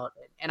find out.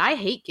 And I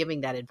hate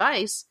giving that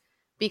advice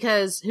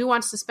because who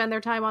wants to spend their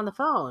time on the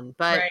phone?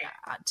 But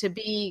to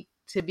be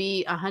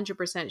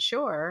 100%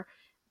 sure,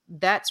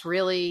 that's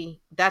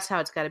how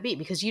it's got to be,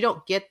 because you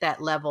don't get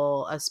that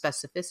level of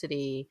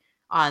specificity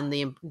on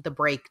the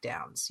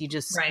breakdowns. You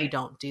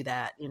don't do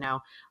that,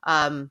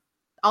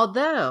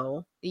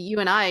 although you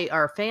and I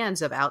are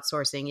fans of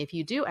outsourcing. If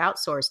you do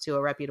outsource to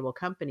a reputable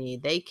company,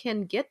 they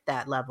can get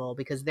that level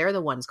because they're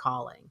the ones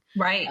calling.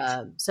 Right.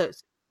 So you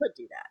could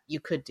do that. You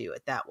could do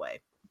it that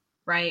way.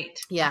 Right.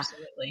 Yeah.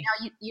 Absolutely.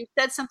 Now, you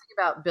said something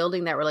about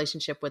building that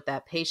relationship with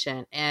that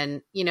patient.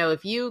 And,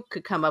 if you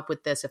could come up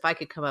with this, if I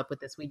could come up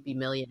with this, we'd be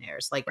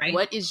millionaires. Like,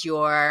 what is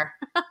your,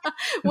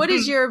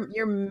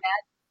 magic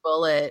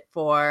bullet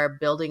for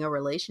building a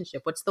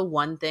relationship? What's the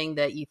one thing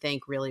that you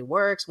think really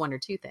works? One or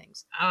two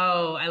things?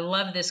 Oh, I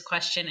love this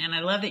question. And I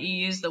love that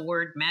you use the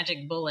word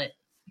magic bullet.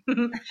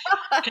 Because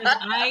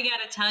I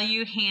got to tell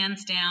you,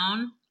 hands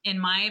down, in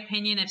my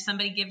opinion, if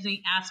somebody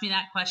asks me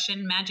that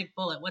question, magic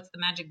bullet, what's the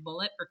magic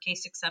bullet for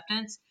case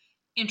acceptance?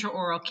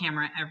 Intraoral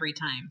camera every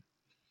time.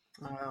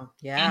 Oh,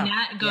 yeah. And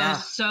that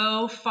goes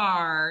so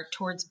far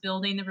towards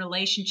building the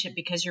relationship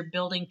because you're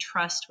building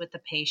trust with the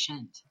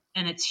patient.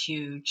 And it's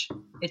huge.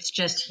 It's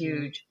just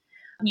huge.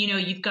 You know,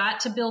 you've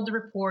got to build the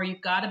rapport.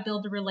 You've got to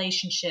build the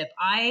relationship.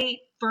 I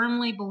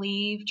firmly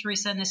believe,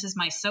 Teresa, and this is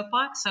my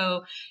soapbox,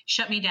 so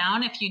shut me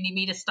down if you need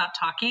me to stop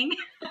talking.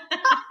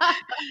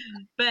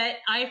 But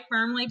I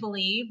firmly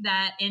believe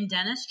that in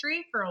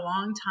dentistry for a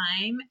long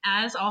time,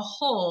 as a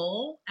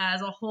whole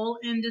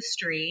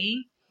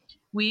industry,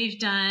 we've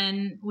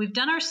done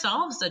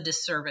ourselves a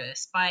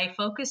disservice by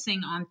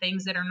focusing on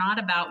things that are not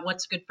about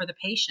what's good for the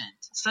patient,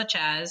 such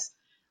as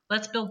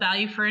let's build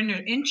value for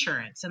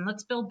insurance and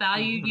let's build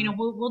value. You know,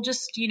 we'll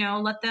just,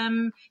 let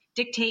them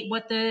dictate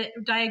what the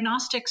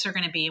diagnostics are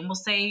going to be. And we'll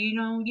say, you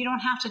don't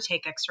have to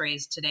take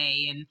x-rays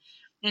today.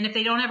 And if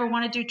they don't ever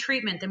want to do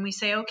treatment, then we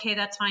say, okay,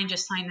 that's fine.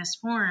 Just sign this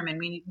form. And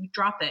we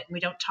drop it. And we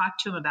don't talk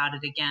to them about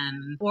it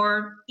again.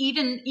 Or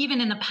even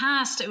in the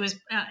past, it was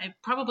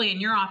probably in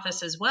your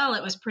office as well.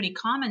 It was pretty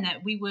common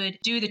that we would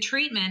do the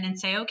treatment and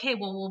say, okay,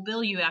 well, we'll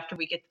bill you after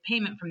we get the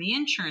payment from the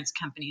insurance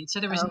company. And so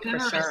there was never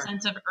a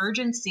sense of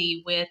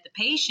urgency with the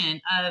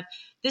patient of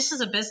this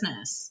is a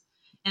business.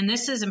 And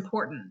this is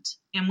important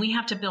and we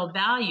have to build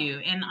value.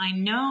 And I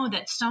know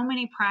that so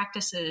many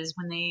practices,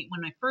 when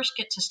I first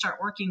get to start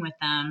working with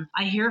them,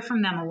 I hear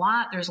from them a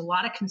lot. There's a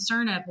lot of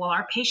concern of, well,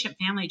 our patient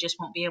family just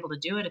won't be able to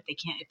do it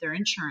if their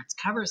insurance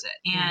covers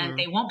it. And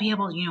they won't be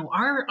able,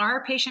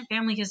 our patient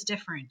family is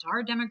different.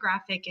 Our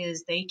demographic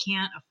is they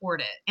can't afford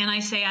it. And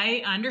I say,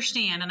 I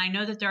understand. And I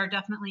know that there are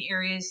definitely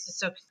areas,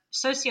 so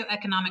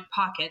socioeconomic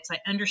pockets. I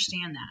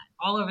understand that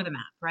all over the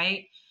map,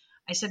 right?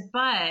 I said,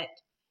 but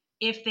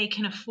if they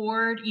can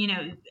afford,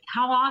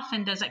 how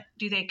often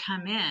do they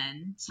come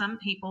in? Some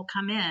people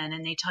come in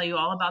and they tell you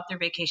all about their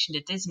vacation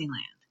to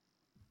Disneyland.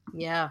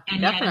 Yeah, and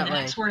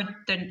definitely.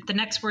 Yet the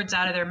next words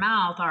out of their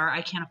mouth are,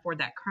 I can't afford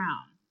that crown.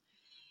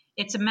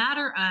 It's a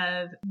matter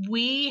of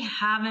we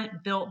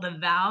haven't built the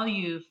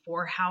value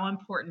for how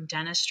important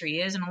dentistry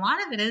is. And a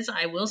lot of it is,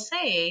 I will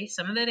say,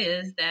 some of it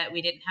is that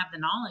we didn't have the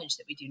knowledge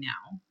that we do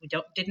now. We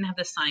didn't have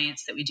the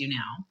science that we do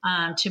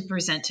now to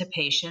present to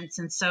patients.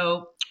 And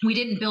so we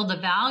didn't build the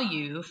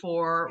value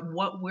for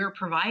what we're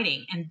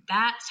providing. And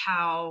that's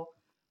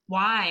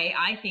why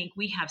I think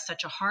we have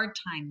such a hard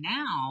time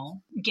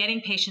now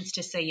getting patients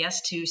to say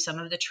yes to some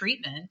of the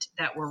treatment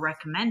that we're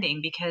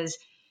recommending, because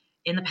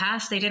in the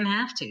past, they didn't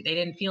have to. They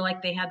didn't feel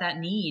like they had that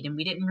need, and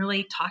we didn't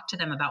really talk to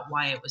them about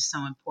why it was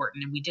so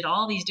important. And we did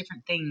all these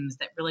different things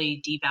that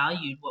really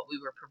devalued what we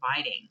were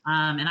providing.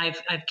 And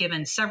I've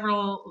given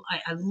several.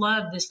 I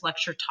love this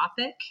lecture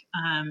topic.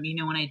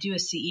 When I do a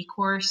CE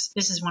course,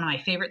 this is one of my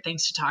favorite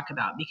things to talk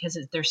about because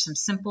there's some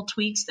simple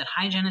tweaks that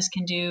hygienists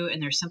can do,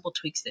 and there's simple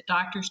tweaks that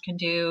doctors can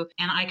do.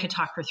 And I could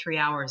talk for 3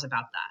 hours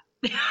about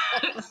that.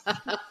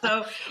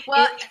 So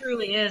it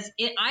truly is.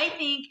 I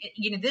think,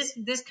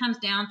 this comes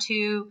down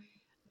to,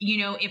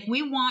 if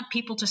we want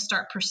people to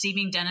start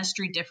perceiving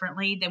dentistry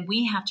differently, then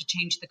we have to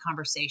change the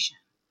conversation.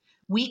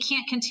 We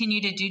can't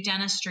continue to do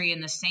dentistry in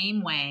the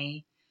same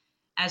way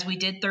as we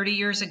did 30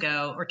 years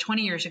ago or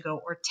 20 years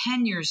ago or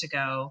 10 years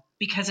ago,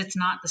 because it's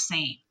not the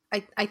same.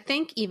 I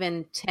think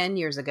even 10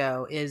 years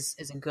ago is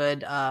a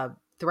good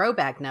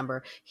throwback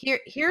number.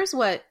 Here's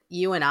what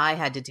you and I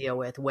had to deal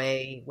with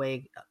way,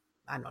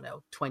 I don't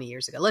know, 20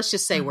 years ago. Let's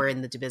just say we're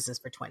in the business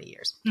for 20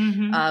 years.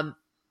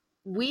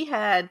 We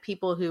had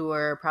people who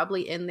were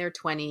probably in their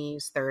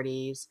 20s,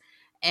 30s,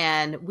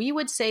 and we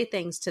would say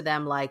things to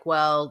them like,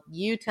 well,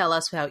 you tell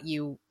us what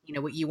you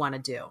want to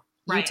do.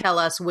 Right. You tell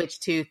us which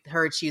tooth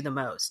hurts you the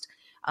most.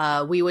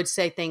 We would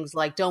say things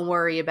like, don't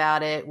worry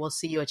about it. We'll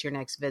see you at your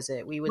next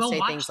visit. We would say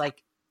things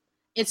like,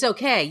 it's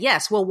okay.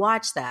 Yes, we'll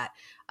watch that.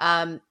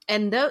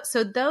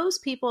 So those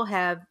people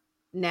have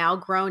now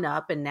grown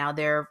up, and now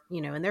they're,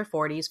 in their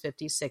 40s,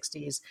 50s,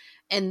 60s,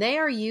 and they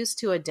are used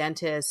to a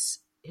dentist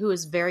who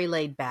is very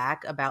laid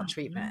back about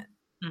treatment.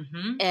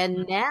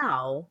 And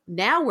now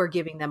we're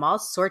giving them all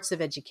sorts of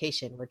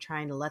education. We're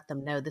trying to let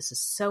them know this is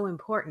so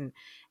important.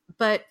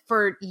 But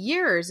for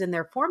years, in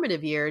their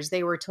formative years,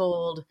 they were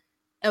told,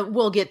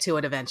 we'll get to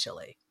it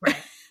eventually. Right.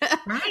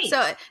 Right.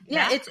 So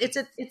yeah,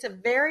 it's a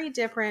very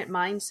different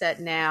mindset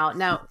now.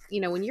 Now,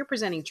 when you're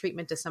presenting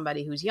treatment to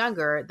somebody who's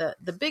younger,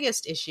 the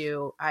biggest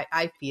issue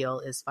I feel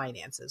is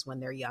finances when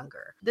they're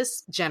younger.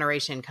 This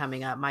generation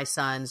coming up, my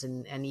sons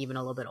and even a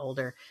little bit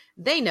older,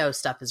 they know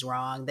stuff is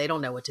wrong. They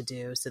don't know what to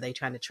do. So they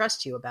try to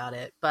trust you about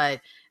it.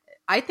 But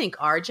I think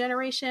our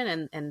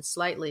generation and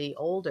slightly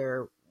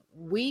older,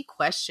 we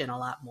question a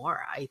lot more,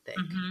 I think.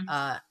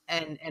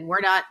 And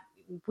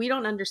we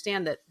don't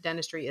understand that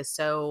dentistry is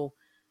so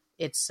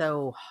it's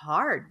so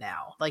hard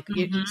now. Like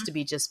it used to Mm-hmm.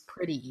 be just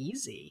pretty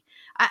easy.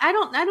 I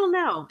don't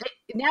know.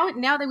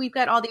 Now that we've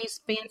got all these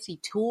fancy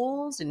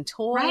tools and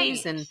toys,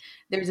 Right. and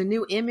there's a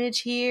new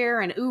image here,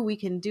 and ooh, we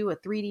can do a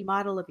 3D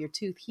model of your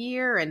tooth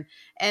here,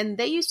 and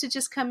they used to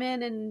just come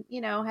in and,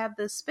 have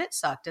the spit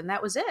sucked, and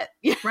that was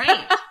it.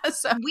 Right.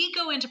 So We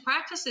go into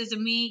practices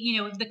and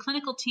the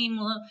clinical team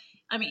will,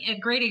 a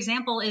great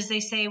example is they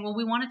say, well,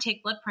 we want to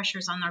take blood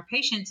pressures on our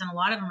patients. And a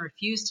lot of them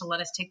refuse to let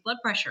us take blood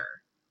pressure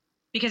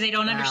because they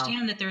don't wow.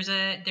 understand that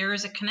there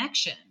is a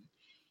connection.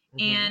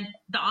 Mhm. And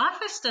the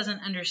office doesn't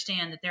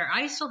understand that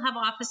I still have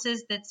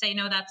offices that say,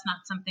 no, that's not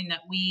something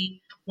that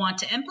we want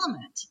to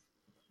implement.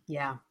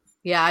 Yeah.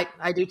 Yeah,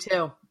 I do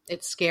too.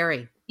 It's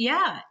scary.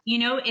 Yeah.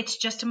 It's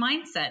just a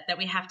mindset that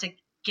we have to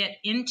get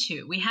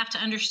into. We have to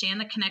understand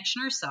the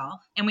connection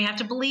ourselves, and we have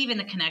to believe in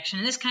the connection.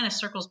 And this kind of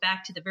circles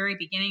back to the very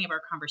beginning of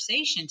our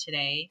conversation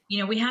today.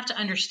 We have to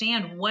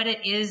understand what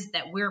it is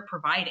that we're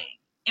providing,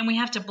 and we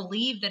have to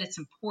believe that it's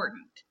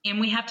important, and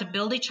we have to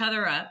build each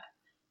other up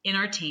in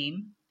our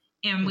team,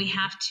 and we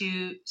have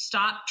to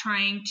stop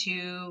trying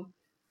to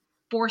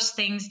force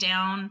things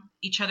down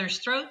each other's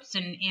throats,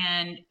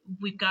 and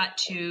we've got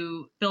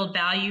to build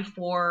value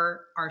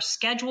for our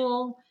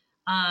schedule,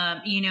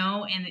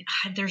 and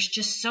there's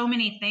just so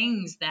many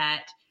things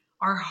that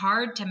are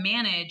hard to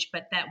manage,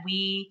 but that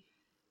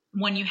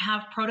when you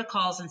have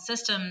protocols and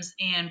systems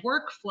and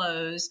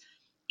workflows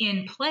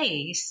in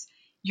place,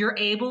 you're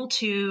able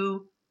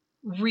to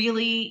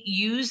really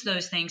use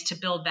those things to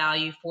build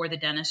value for the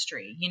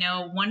dentistry.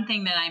 One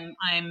thing that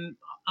I'm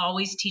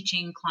always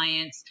teaching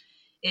clients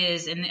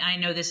is, and I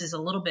know this is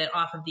a little bit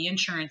off of the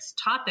insurance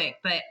topic,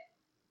 but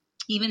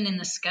even in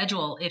the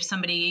schedule, if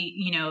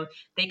somebody,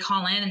 they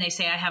call in and they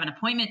say, I have an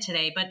appointment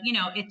today, but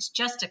it's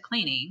just a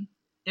cleaning,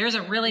 there's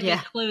a really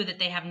big clue that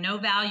they have no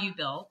value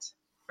built,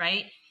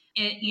 right?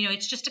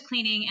 It's just a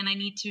cleaning, and I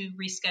need to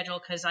reschedule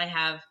because I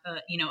have,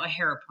 a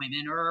hair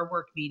appointment or a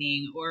work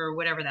meeting or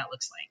whatever that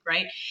looks like,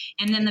 right?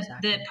 And then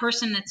the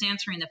person that's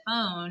answering the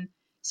phone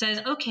says,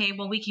 okay,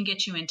 well, we can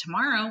get you in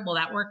tomorrow. Will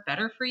that work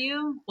better for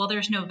you? Well,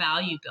 there's no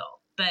value built.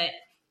 But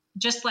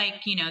just like,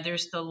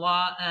 there's the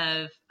law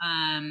of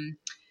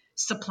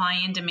supply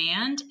and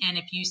demand. And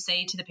if you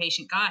say to the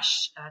patient,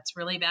 gosh, that's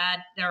really bad,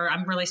 or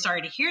I'm really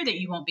sorry to hear that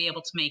you won't be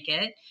able to make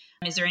it.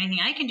 Is there anything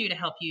I can do to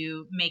help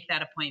you make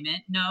that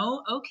appointment?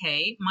 No.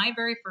 Okay. My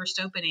very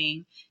first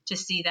opening to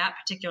see that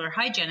particular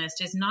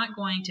hygienist is not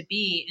going to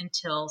be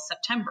until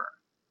September.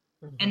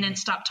 And then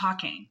stop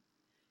talking.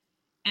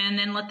 And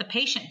then let the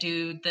patient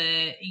do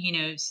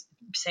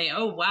say,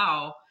 oh,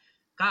 wow,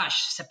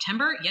 gosh,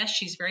 September. Yes,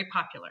 she's very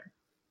popular.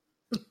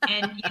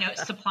 And,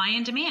 supply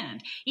and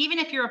demand. Even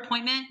if your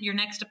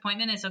next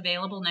appointment is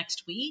available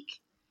next week,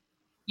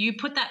 you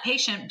put that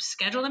patient,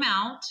 schedule them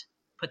out,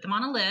 put them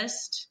on a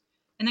list,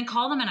 and then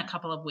call them in a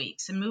couple of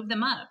weeks and move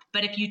them up.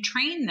 But if you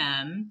train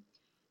them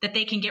that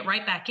they can get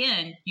right back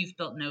in, you've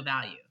built no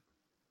value.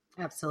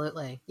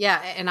 Absolutely.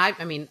 Yeah. And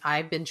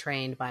I've been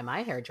trained by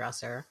my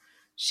hairdresser.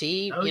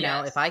 She,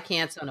 if I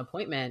cancel an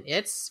appointment,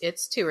 it's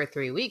 2 or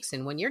 3 weeks.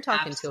 And when you're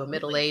talking to a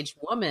middle-aged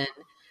woman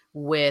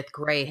with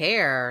gray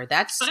hair,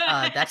 that's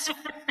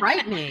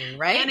frightening,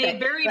 right? And a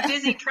very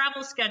busy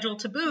travel schedule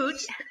to boot.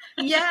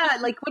 Yeah.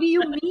 Like, what do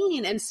you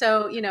mean? And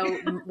so,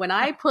 when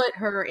I put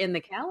her in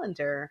the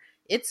calendar,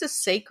 it's a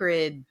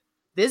sacred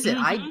visit.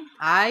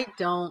 I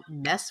don't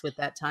mess with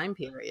that time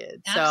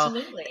period.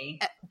 Absolutely.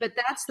 So, but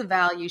that's the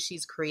value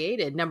she's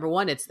created. Number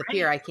one, it's the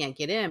fear I can't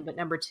get in. But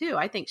number two,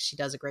 I think she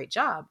does a great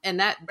job,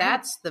 and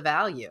that's the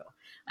value.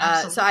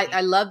 So I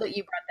love that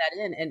you brought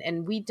that in,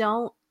 and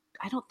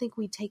I don't think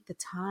we take the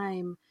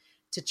time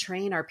to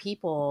train our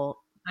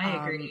people. I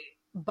agree.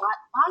 By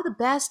the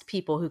best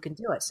people who can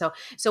do it. So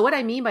what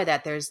I mean by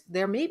that,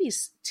 there may be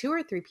 2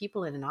 or 3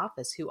 people in an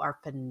office who are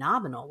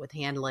phenomenal with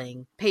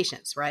handling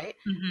patients, right?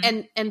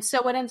 And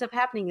so what ends up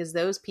happening is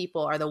those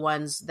people are the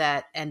ones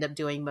that end up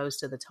doing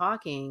most of the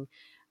talking.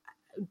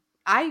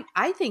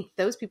 I think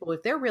those people,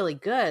 if they're really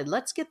good,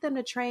 let's get them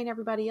to train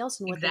everybody else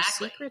and what their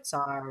secrets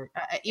are.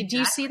 Do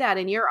you see that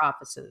in your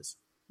offices?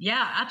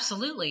 Yeah,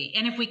 absolutely.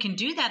 And if we can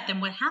do that,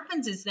 then what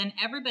happens is then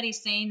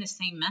everybody's saying the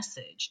same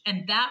message.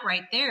 And that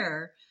right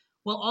there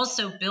will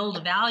also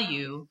build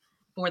value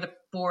for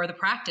the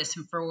practice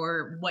and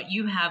for what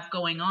you have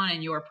going on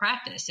in your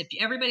practice. If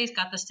everybody's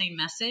got the same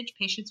message,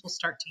 patients will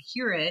start to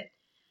hear it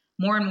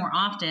more and more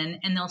often,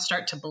 and they'll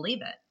start to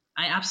believe it.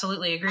 I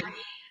absolutely agree.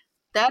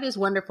 That is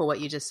wonderful what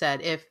you just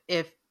said.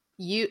 If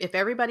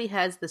everybody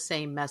has the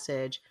same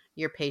message,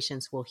 your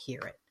patients will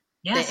hear it.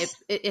 Yes.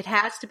 It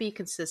has to be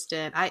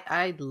consistent.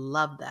 I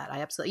love that.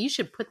 I absolutely, you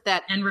should put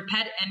that and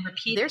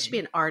repeat. There should be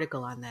an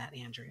article on that,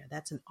 Andrea.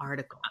 That's an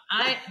article.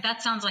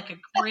 That sounds like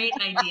a great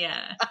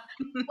idea.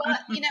 Well,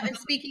 and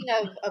speaking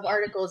of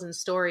articles and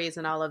stories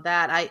and all of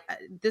that,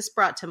 this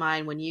brought to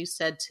mind when you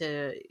said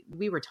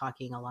we were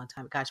talking a long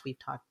time. Gosh, we've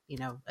talked,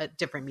 at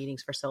different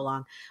meetings for so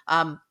long.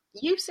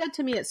 You said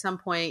to me at some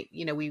point,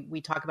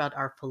 we talk about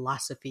our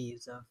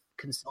philosophies of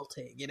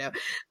consulting,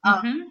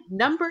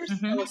 numbers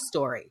tell a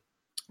story.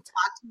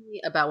 Talk to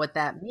me about what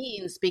that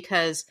means,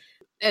 because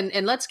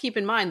And let's keep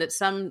in mind that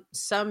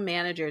some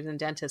managers and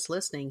dentists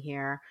listening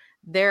here,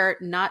 they're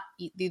not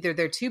either,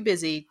 they're too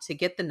busy to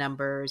get the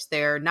numbers,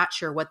 they're not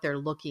sure what they're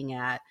looking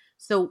at.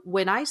 So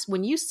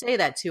when you say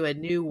that to a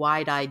new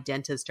wide-eyed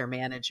dentist or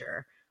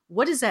manager,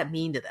 what does that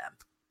mean to them?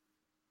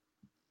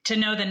 To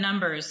know the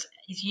numbers,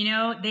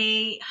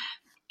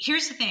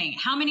 here's the thing.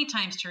 How many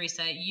times,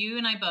 Teresa, you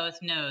and I both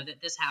know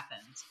that this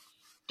happens?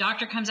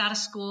 Doctor comes out of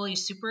school,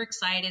 he's super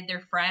excited,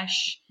 they're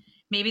fresh.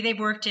 Maybe they've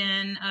worked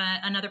in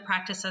another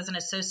practice as an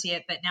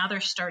associate, but now they're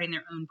starting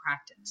their own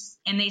practice.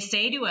 And they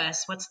say to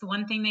us, what's the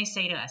one thing they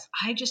say to us?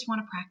 I just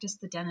want to practice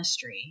the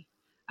dentistry.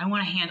 I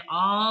want to hand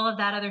all of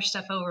that other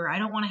stuff over. I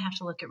don't want to have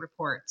to look at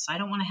reports. I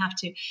don't want to have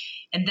to.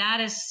 And that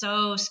is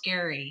so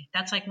scary.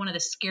 That's like one of the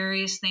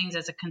scariest things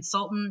as a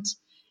consultant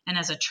and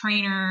as a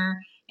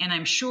trainer. And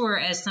I'm sure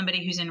as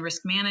somebody who's in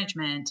risk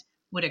management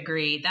would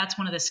agree, that's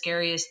one of the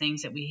scariest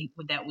things that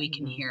we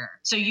can hear.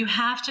 So you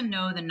have to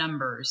know the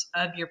numbers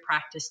of your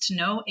practice to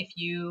know if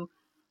you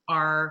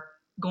are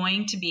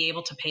going to be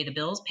able to pay the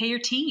bills, pay your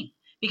team,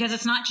 because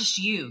it's not just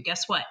you.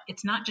 Guess what?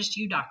 It's not just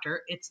you,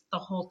 doctor. It's the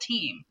whole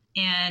team.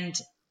 And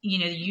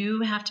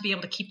you have to be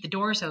able to keep the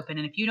doors open.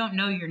 And if you don't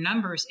know your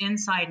numbers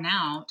inside and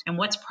out and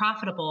what's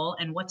profitable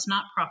and what's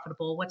not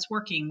profitable, what's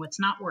working, what's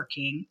not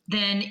working,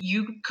 then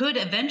you could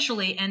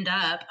eventually end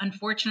up,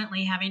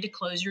 unfortunately, having to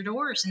close your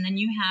doors. And then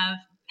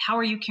how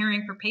are you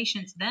caring for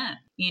patients then?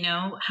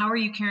 How are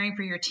you caring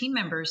for your team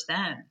members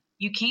then?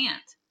 You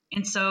can't.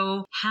 And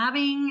so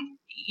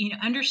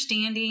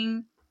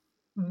understanding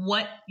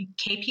what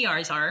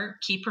KPIs are,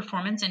 key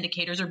performance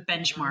indicators or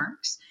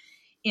benchmarks,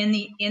 in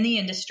the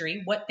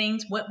industry, what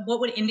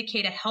would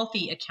indicate a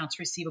healthy accounts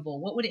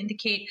receivable? What would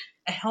indicate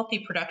a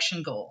healthy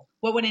production goal?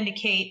 What would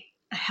indicate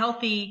a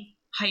healthy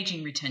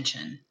hygiene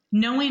retention?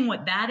 Knowing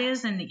what that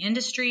is in the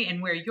industry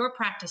and where your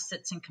practice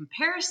sits in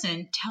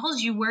comparison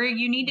tells you where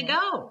you need to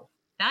go.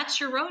 That's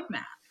your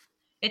roadmap.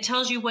 It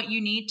tells you what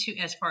you need to,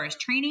 as far as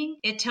training,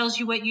 it tells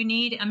you what you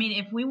need. I mean,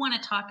 if we want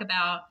to talk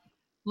about,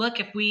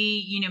 look, if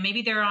we,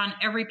 maybe they're on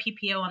every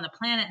PPO on the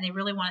planet and they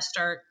really want to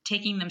start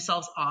taking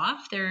themselves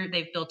off.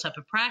 They've built up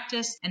a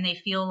practice and they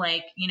feel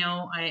like,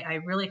 I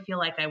really feel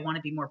like I want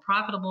to be more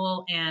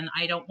profitable and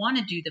I don't want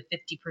to do the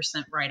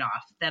 50%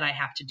 write-off that I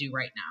have to do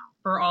right now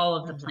for all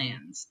of the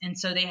plans. And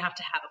so they have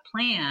to have a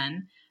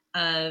plan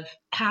of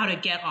how to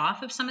get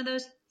off of some of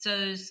those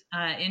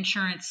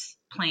insurance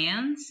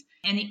plans.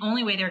 And the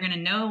only way they're going to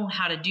know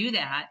how to do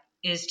that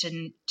is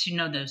to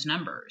know those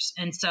numbers.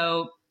 And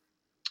so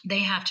they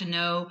have to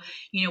know,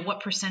 what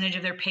percentage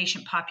of their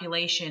patient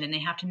population, and they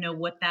have to know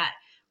what that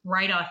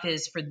write-off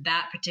is for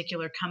that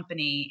particular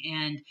company.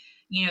 And,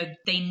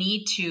 they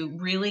need to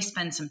really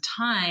spend some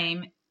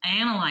time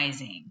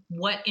analyzing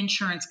what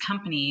insurance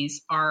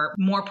companies are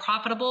more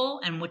profitable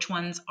and which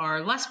ones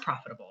are less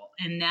profitable.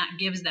 And that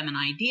gives them an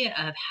idea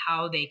of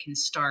how they can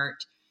start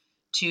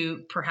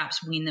to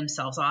perhaps wean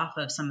themselves off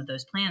of some of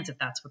those plans if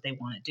that's what they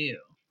want to do.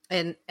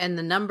 And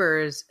the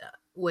numbers,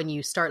 when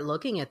you start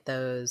looking at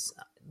those,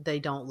 they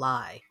don't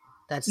lie.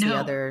 That's the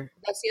other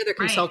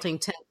consulting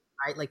tip,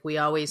 right? Like we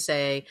always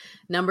say,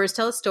 numbers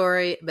tell a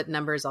story, but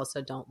numbers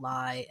also don't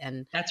lie.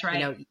 And that's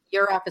right.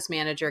 Your office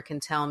manager can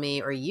tell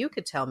me, or you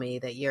could tell me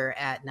that you're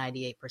at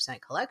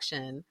 98%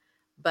 collection,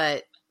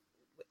 but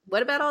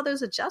what about all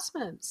those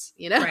adjustments?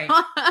 Right.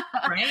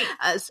 Right.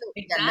 So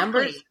exactly.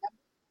 Numbers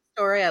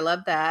story. I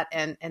love that.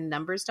 And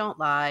numbers don't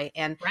lie.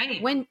 And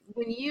when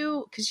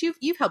you, cause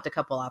you've helped a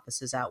couple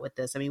offices out with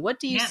this. I mean, what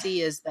do you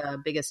see as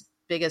the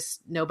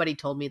biggest, nobody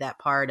told me that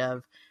part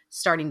of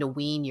starting to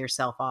wean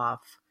yourself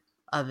off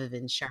of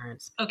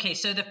insurance? Okay.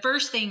 So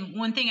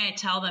one thing I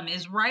tell them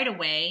is right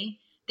away,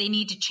 they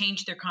need to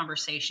change their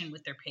conversation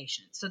with their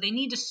patients. So they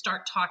need to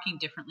start talking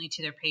differently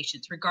to their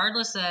patients,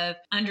 regardless of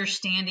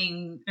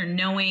understanding or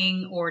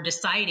knowing or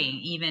deciding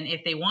even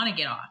if they want to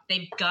get off.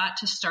 They've got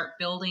to start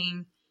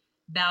building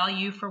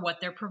value for what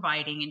they're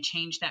providing and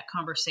change that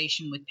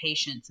conversation with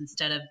patients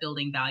instead of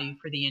building value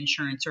for the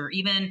insurance or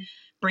even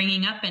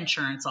bringing up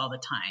insurance all the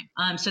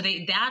time. So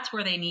that's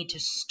where they need to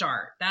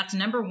start. That's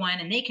number one.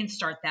 And they can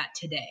start that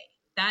today.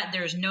 That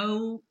there's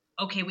no,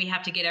 okay, we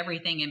have to get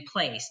everything in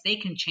place. They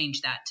can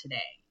change that today.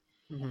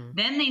 Mm-hmm.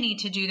 Then they need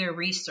to do their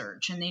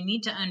research and they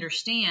need to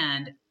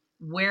understand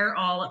where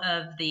all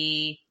of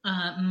the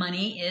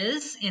money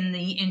is in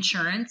the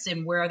insurance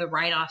and where the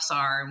write-offs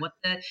are and what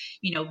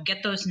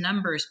get those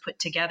numbers put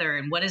together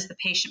and what is the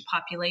patient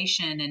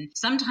population. And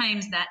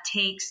sometimes that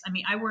takes,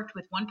 I worked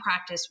with one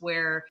practice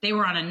where they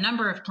were on a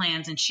number of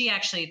plans and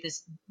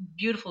this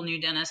beautiful new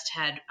dentist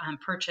had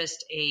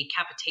purchased a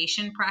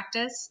capitation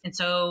practice. And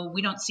so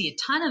we don't see a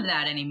ton of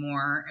that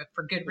anymore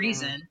for good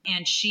reason.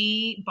 And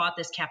she bought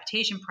this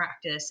capitation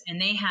practice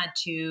and they had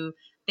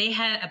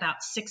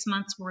about 6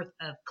 months worth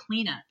of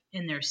cleanup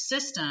in their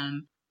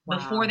system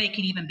before they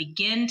could even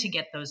begin to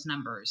get those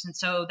numbers. And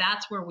so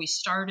that's where we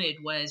started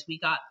was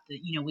we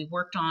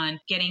worked on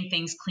getting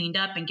things cleaned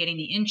up and getting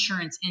the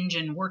insurance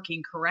engine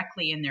working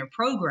correctly in their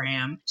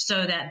program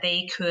so that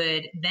they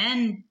could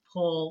then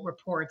pull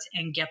reports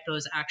and get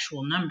those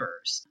actual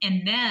numbers.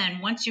 And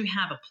then once you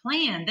have a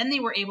plan, then they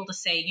were able to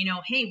say,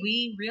 hey,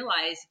 we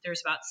realize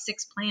there's about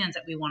 6 plans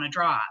that we want to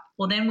drop.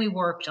 Well, then we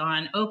worked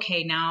on,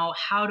 okay, now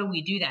how do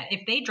we do that?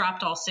 If they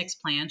dropped all 6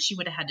 plans, she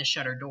would have had to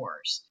shut her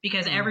doors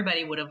because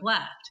everybody would have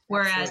left.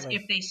 Whereas Absolutely.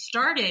 if they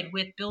started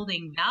with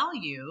building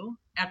value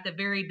at that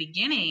very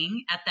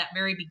beginning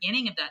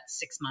of that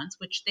 6 months,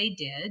 which they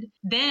did,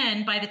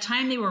 then by the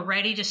time they were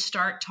ready to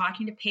start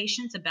talking to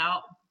patients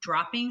about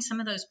dropping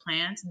some of those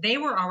plans, they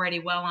were already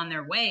well on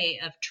their way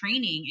of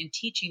training and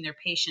teaching their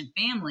patient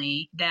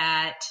family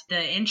that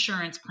the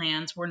insurance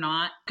plans were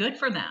not good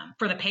for them,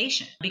 for the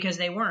patient, because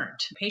they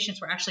weren't.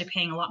 Patients were actually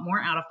paying a lot more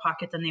out of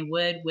pocket than they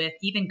would with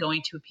even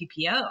going to a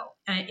PPO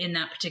in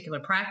that particular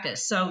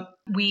practice. So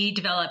we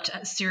developed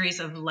a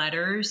series of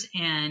letters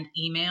and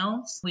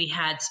emails. We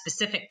had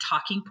specific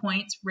talking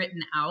points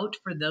written out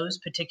for those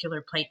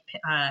particular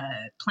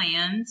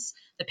plans,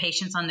 the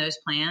patients on those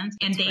plans.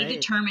 And they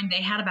determined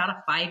they had about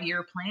a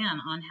 5-year plan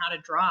on how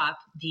to drop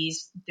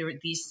these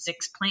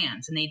 6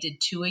 plans. And they did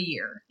 2 a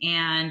year.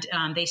 And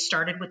they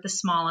started with the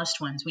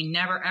smallest ones. We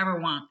never, ever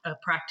want a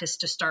practice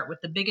to start with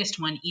the biggest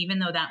one, even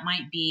though that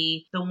might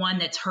be the one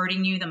that's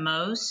hurting you the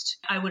most.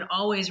 I would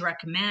always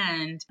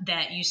recommend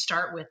that you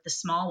start with the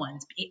small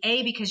ones.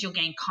 Because you'll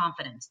gain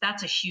confidence.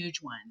 That's a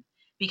huge one.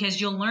 Because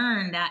you'll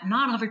learn that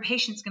not every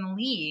patient's going to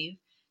leave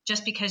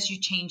just because you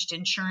changed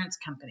insurance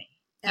company.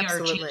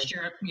 Absolutely. Or changed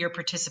your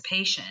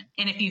participation.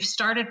 And if you've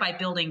started by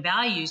building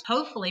values,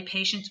 hopefully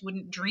patients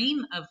wouldn't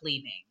dream of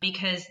leaving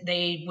because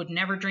they would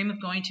never dream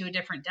of going to a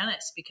different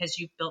dentist because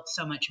you've built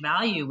so much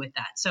value with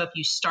that. So if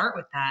you start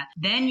with that,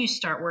 then you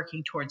start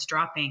working towards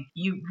dropping,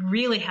 you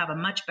really have a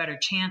much better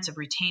chance of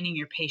retaining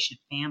your patient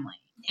family.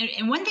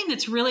 And one thing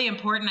that's really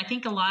important, I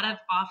think a lot of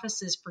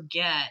offices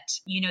forget,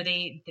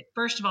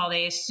 first of all,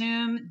 they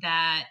assume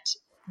that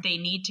they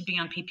need to be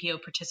on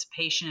PPO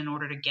participation in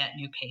order to get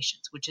new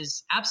patients, which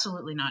is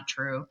absolutely not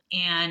true.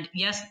 And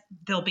yes,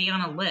 they'll be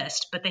on a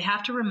list, but they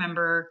have to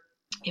remember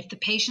if the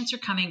patients are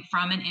coming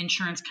from an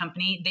insurance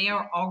company, they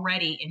are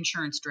already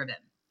insurance driven,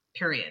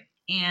 period.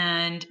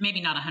 And maybe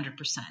not 100%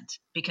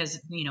 because,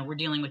 we're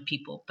dealing with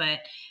people. But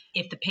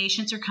if the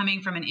patients are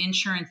coming from an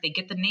insurance, they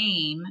get the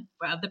name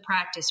of the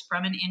practice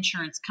from an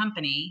insurance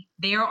company,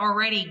 they are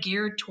already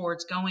geared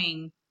towards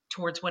going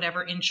towards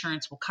whatever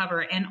insurance will cover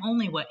and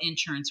only what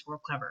insurance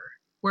will cover.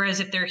 Whereas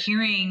if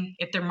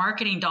their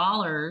marketing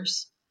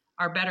dollars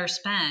are better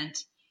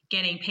spent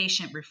getting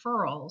patient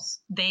referrals,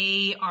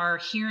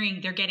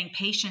 they're getting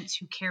patients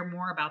who care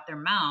more about their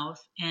mouth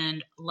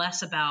and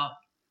less about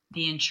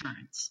the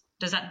insurance.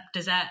 Does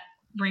that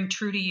ring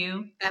true to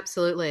you?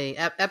 Absolutely.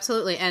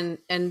 Absolutely. And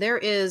there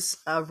is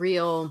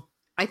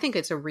I think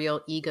it's a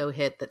real ego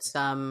hit that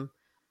some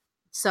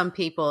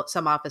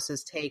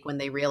offices take when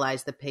they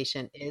realize the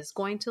patient is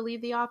going to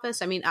leave the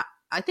office. I mean,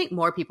 I think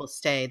more people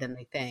stay than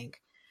they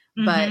think,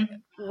 but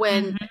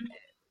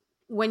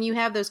when you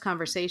have those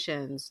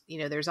conversations,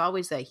 there's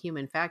always that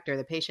human factor.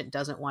 The patient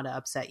doesn't want to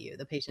upset you.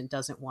 The patient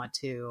doesn't want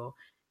to,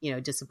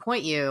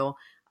 disappoint you.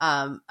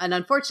 And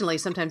unfortunately,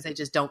 sometimes they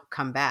just don't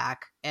come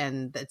back,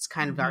 and that's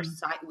kind of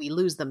we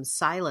lose them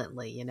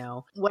silently.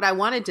 What I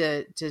wanted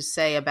to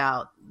say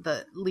about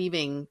the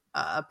leaving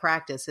a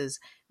practice is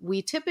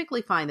we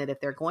typically find that if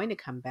they're going to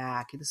come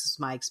back, this is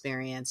my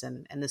experience,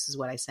 and this is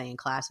what I say in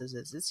classes,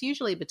 is it's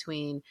usually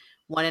between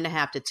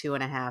 1.5 to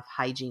 2.5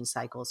 hygiene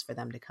cycles for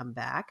them to come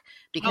back.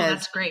 Because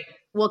that's great.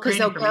 Well, because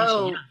they'll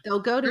go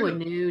to True. a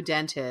new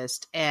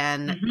dentist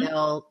and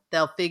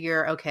they'll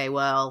figure, okay,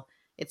 well,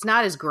 it's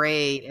not as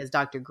great as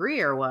Dr.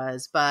 Greer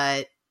was,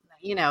 but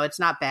it's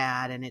not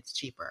bad and it's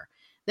cheaper.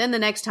 Then the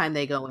next time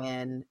they go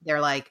in, they're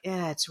like,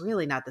 it's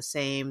really not the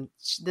same.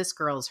 This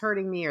girl's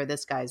hurting me, or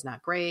this guy's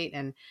not great.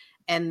 And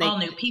they all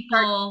new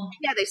people.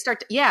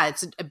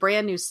 It's a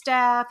brand new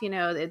staff,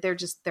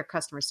 their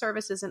customer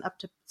service isn't up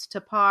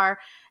to par.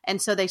 And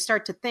so they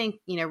start to think,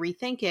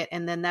 rethink it.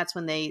 And then that's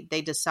when they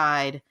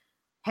decide,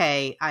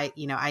 hey,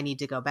 I need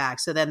to go back.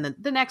 So then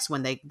the next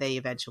one, they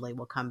eventually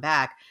will come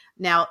back.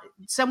 Now,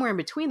 somewhere in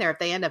between there, if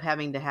they end up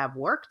having to have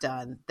work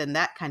done, then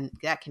that can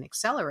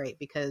accelerate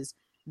because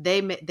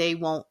they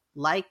won't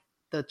like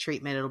the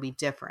treatment. It'll be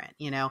different.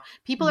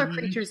 People are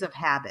creatures of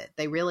habit.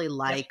 They really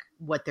like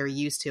what they're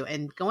used to.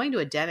 And going to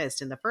a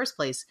dentist in the first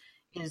place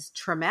is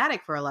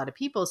traumatic for a lot of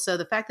people. So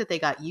the fact that they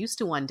got used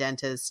to one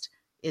dentist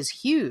is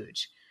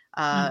huge.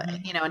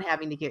 And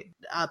having to get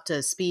up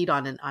to speed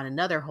on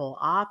another whole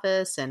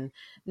office. And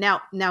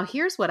now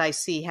here's what I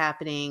see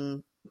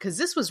happening, because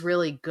this was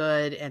really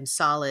good and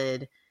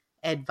solid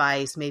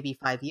advice maybe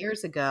 5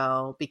 years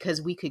ago,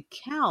 because we could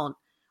count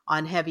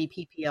on heavy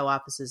PPO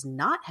offices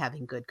not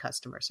having good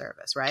customer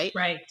service, right?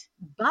 Right.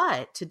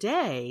 But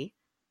today,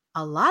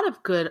 a lot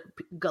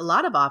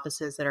of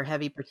offices that are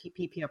heavy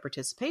PPO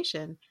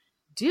participation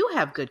do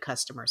have good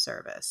customer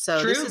service.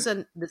 So True.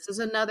 this is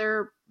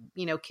another,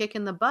 kick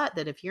in the butt,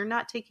 that if you're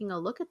not taking a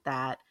look at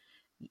that,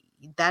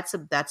 that's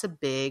a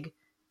big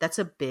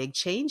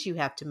change you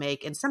have to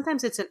make. And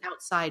sometimes it's an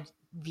outside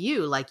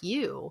view like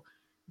you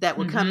that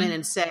would come in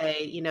and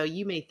say,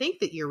 you may think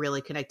that you're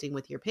really connecting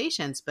with your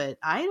patients, but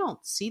I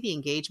don't see the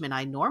engagement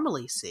I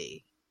normally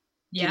see.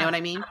 Do you know what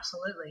I mean?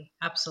 Absolutely.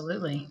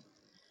 Absolutely.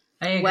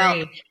 I agree.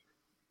 Well,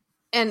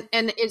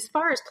 and as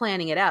far as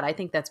planning it out, I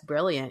think that's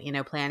brilliant,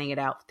 planning it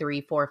out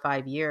 3, 4,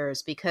 5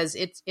 years, because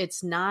it's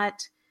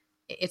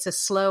a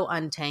slow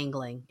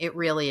untangling. It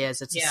really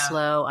is. It's a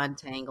slow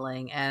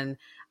untangling. And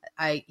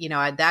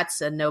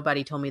that's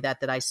nobody told me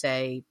that I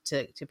say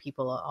to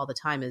people all the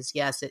time is,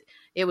 yes,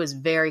 it was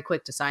very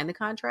quick to sign the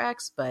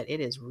contracts, but it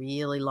is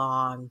really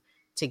long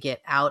to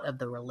get out of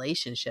the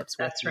relationships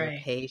with your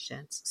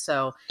patients.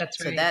 So that's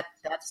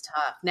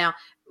tough. Now,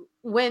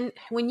 when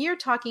you're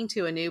talking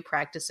to a new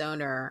practice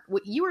owner,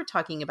 you were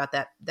talking about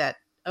that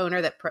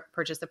owner that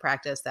purchased the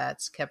practice,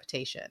 that's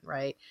capitation,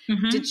 right?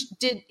 Mm-hmm.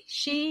 Did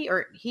she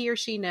or he or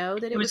she know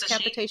that it was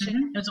capitation?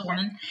 Mm-hmm. It was a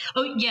woman.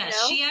 Oh,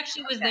 yes. She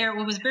actually was there.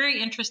 What was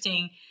very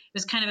interesting, it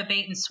was kind of a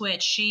bait and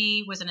switch.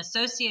 She was an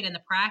associate in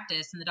the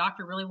practice, and the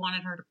doctor really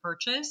wanted her to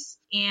purchase.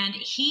 And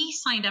he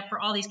signed up for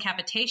all these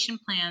capitation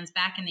plans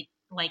back in the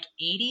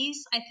 80s,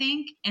 I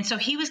think. And so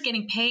he was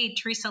getting paid,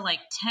 Teresa, like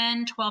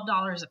 $10,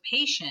 $12 a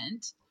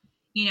patient,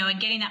 and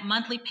getting that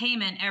monthly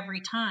payment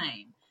every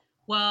time.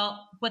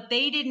 Well, what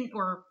they didn't,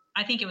 or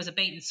I think it was a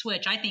bait and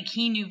switch. I think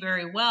he knew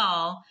very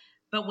well.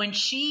 But when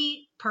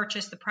she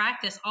purchased the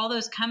practice, all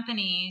those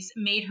companies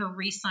made her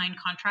re-sign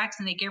contracts,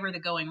 and they gave her the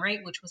going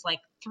rate, which was like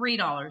 $3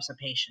 a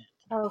patient.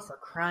 Oh, for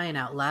crying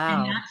out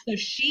loud. And so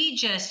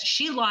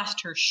she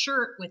lost her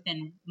shirt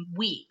within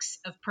weeks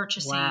of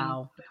purchasing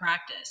the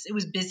practice. It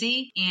was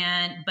busy,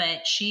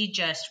 but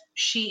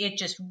it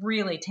just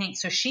really tanked.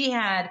 So she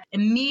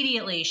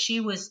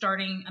was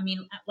starting,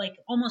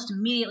 almost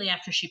immediately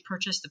after she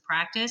purchased the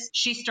practice,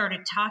 she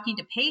started talking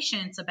to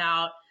patients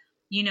about,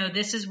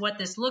 this is what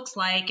this looks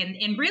like.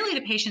 And really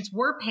the patients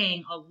were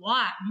paying a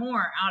lot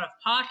more out of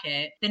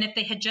pocket than if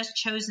they had just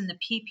chosen the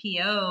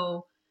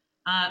PPO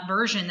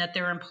version that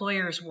their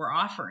employers were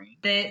offering.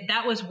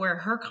 That was where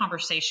her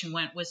conversation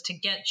went, was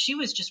she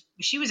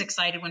was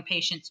excited when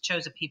patients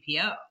chose a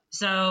PPO.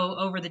 So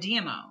over the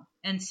DMO.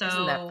 And so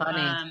isn't that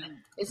funny?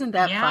 Isn't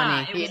that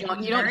funny?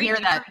 You don't hear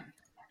that.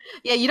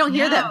 Yeah, you don't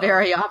hear that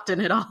very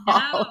often at all.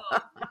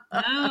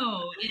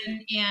 No.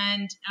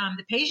 And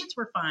the patients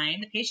were fine.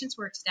 The patients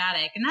were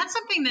ecstatic. And that's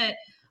something that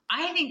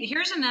I think,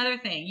 here's another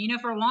thing,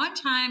 for a long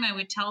time, I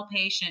would tell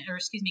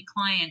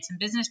clients and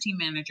business team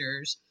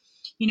managers,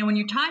 when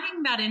you're talking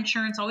about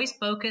insurance, always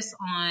focus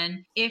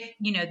on if,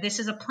 this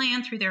is a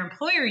plan through their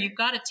employer, you've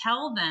got to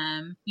tell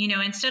them,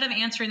 instead of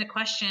answering the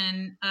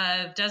question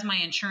of, does my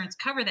insurance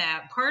cover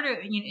that,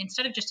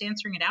 instead of just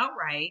answering it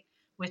outright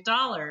with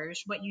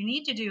dollars, what you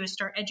need to do is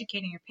start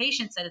educating your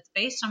patients that it's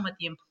based on what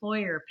the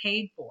employer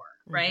paid for,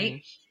 right? Mm-hmm.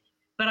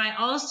 But I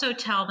also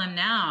tell them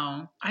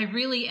now, I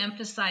really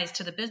emphasize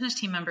to the business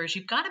team members,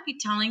 you've got to be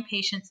telling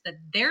patients that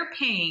they're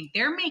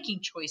making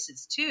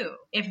choices too.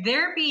 If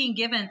they're being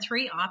given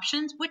 3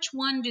 options, which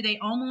one do they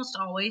almost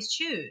always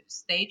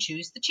choose? They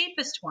choose the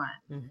cheapest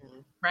one,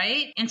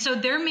 right? And so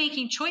they're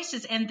making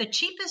choices, and the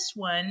cheapest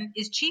one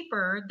is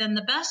cheaper than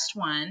the best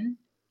one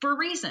for a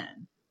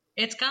reason.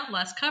 It's got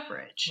less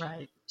coverage.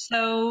 Right.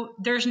 So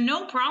there's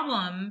no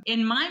problem.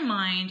 In my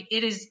mind,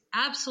 it is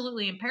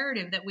absolutely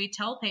imperative that we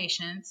tell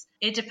patients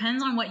it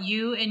depends on what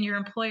you and your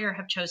employer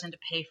have chosen to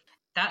pay for.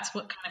 That's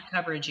what kind of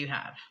coverage you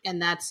have.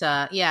 And that's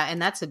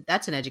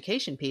that's an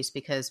education piece,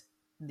 because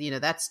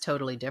that's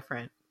totally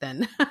different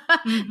than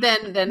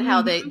than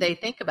how they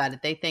think about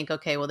it. They think,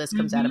 okay, well, this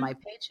comes out of my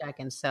paycheck,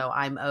 and so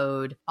I'm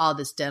owed all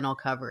this dental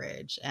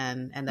coverage,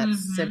 and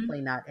that's simply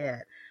not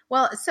it.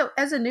 Well, so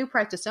as a new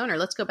practice owner,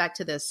 let's go back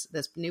to this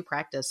new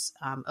practice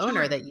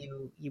owner that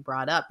you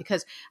brought up,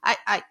 because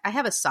I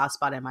have a soft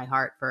spot in my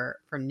heart for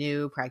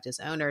new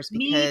practice owners,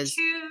 because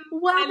Me too.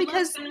 Well,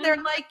 because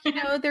they're like,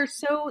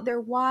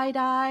 they're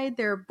wide-eyed,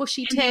 they're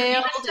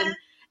bushy-tailed, and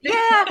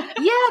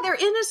they're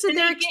innocent.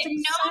 They're get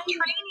no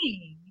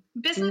training,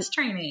 business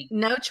training.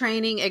 No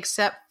training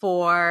except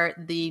for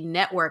the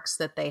networks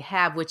that they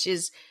have, which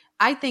is,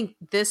 I think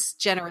this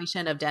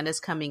generation of dentists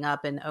coming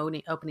up and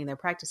opening their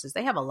practices,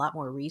 they have a lot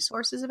more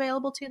resources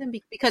available to them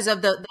because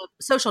of the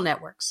social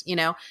networks,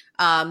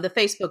 the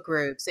Facebook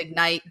groups.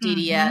 Ignite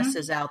DDS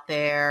is out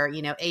there,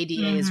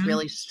 ADA is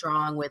really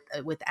strong with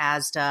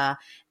ASDA,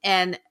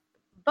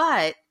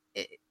 but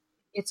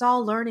it's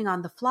all learning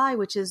on the fly,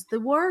 which is the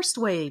worst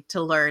way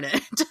to learn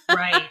it.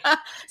 Right.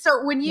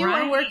 So when you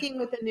are working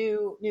with a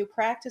new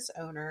practice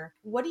owner,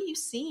 what are you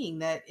seeing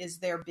that is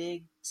their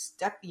big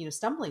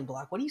stumbling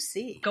block? What do you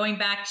see? Going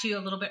back to a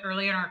little bit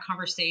earlier in our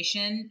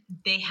conversation,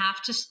 they have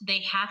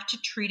to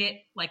treat it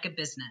like a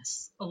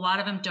business. A lot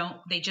of them don't.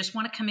 They just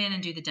want to come in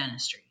and do the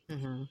dentistry.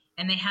 And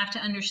they have to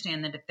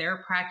understand that if they're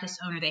a practice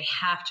owner, they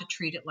have to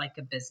treat it like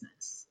a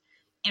business.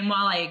 And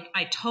while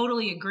I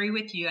totally agree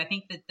with you, I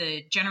think that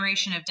the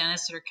generation of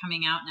dentists that are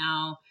coming out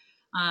now,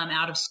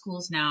 out of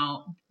schools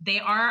now, they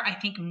are, I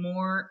think,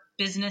 more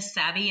business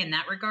savvy in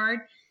that regard.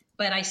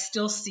 But I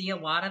still see a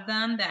lot of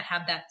them that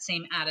have that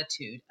same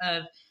attitude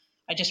of,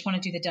 I just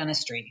want to do the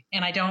dentistry.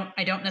 And I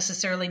don't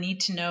necessarily need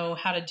to know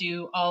how to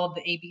do all of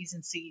the A, B's,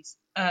 and C's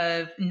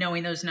of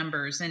knowing those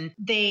numbers. And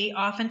they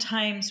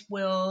oftentimes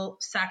will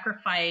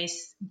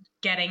sacrifice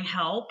getting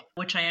help,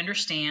 which I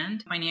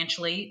understand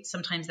financially.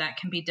 Sometimes that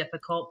can be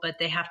difficult, but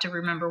they have to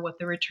remember what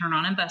the return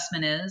on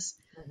investment is.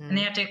 Mm-hmm. And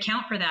they have to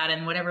account for that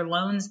in whatever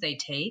loans they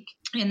take.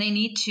 And they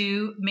need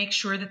to make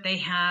sure that they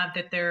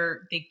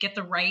get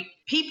the right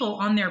people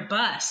on their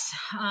bus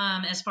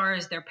as far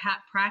as their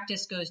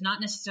practice goes. Not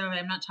necessarily,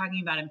 I'm not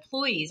talking about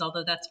employees,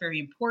 although that's very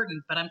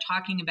important, but I'm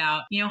talking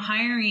about,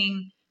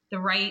 hiring the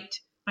right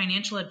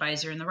financial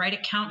advisor and the right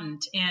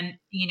accountant and,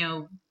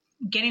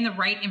 getting the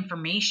right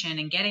information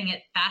and getting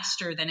it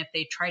faster than if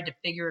they tried to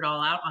figure it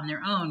all out on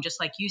their own. Just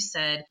like you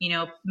said,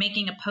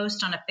 making a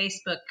post on a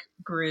Facebook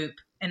group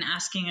and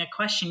asking a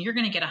question, you're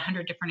going to get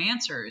 100 different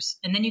answers.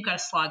 And then you've got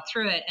to slog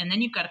through it. And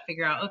then you've got to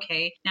figure out,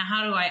 okay, now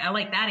how do I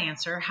like that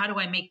answer. How do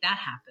I make that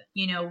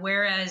happen?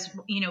 Whereas,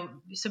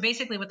 so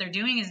basically what they're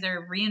doing is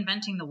they're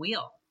reinventing the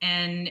wheel.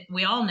 And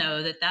we all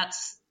know that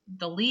that's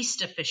the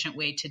least efficient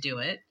way to do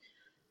it.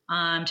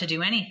 To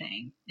do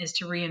anything is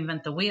to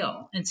reinvent the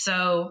wheel. And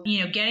so,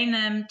 getting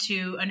them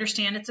to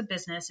understand it's a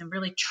business and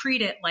really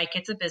treat it like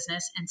it's a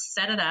business and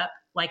set it up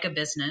like a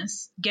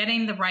business,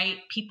 getting the right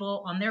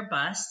people on their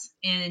bus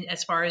and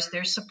as far as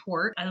their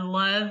support. I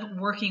love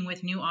working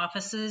with new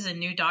offices and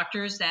new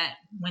doctors that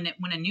when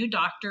a new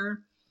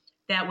doctor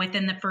that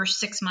within the first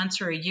 6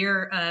 months or a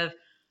year of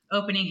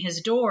opening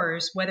his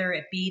doors, whether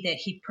it be that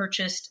he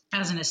purchased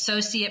as an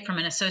associate from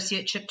an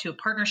associateship to a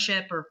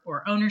partnership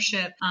or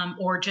ownership,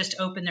 or just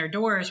open their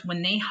doors,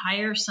 when they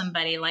hire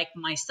somebody like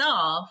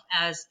myself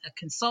as a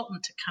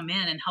consultant to come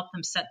in and help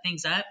them set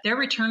things up, their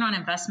return on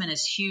investment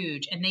is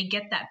huge. And they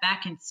get that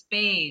back in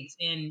spades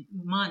in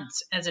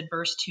months as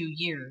adverse to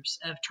years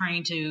of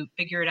trying to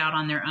figure it out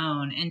on their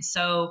own. And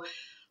so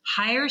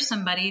hire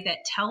somebody that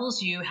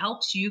helps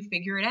you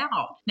figure it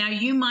out. Now,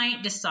 you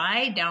might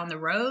decide down the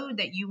road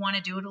that you want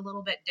to do it a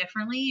little bit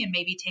differently and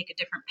maybe take a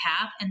different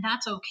path, and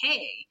that's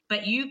okay.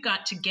 But you've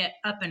got to get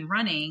up and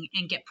running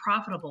and get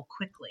profitable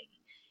quickly.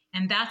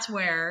 And that's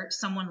where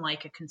someone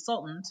like a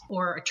consultant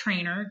or a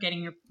trainer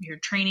getting your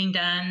training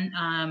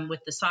done with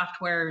the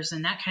softwares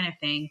and that kind of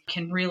thing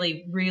can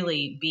really,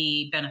 really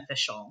be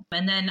beneficial.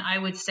 And then I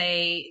would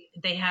say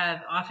they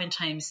have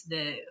oftentimes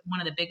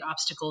one of the big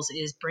obstacles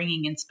is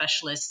bringing in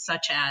specialists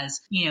such as,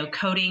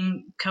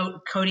 coding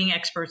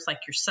experts like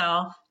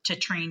yourself to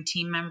train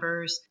team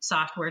members,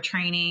 software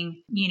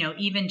training,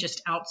 even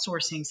just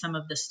outsourcing some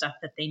of the stuff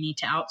that they need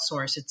to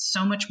outsource. It's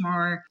so much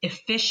more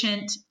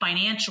efficient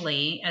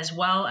financially, as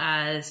well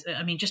as,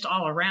 just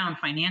all around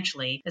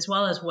financially, as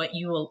well as what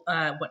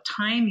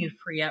time you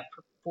free up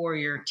for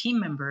your team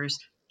members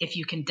if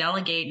you can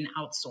delegate and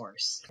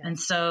outsource. Okay. And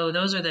so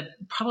those are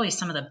probably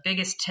some of the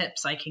biggest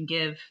tips I can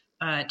give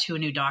to a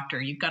new doctor.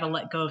 You've got to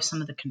let go of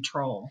some of the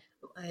control.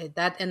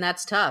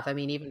 That's tough.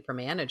 Even for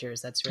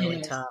managers, that's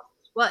really tough.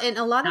 Well, and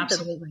a lot of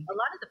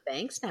the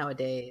banks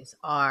nowadays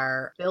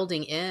are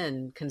building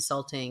in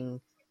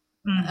consulting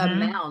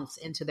amounts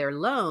into their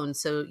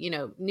loans. So,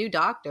 new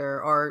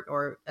doctor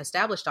or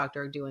established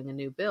doctor doing a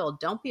new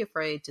build, don't be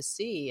afraid to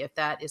see if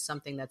that is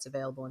something that's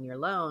available in your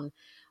loan,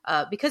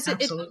 because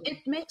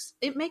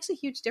it makes a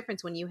huge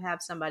difference when you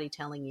have somebody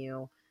telling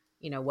you,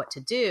 what to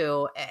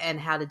do and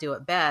how to do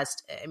it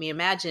best.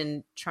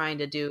 Imagine trying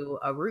to do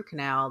a root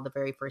canal the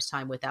very first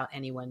time without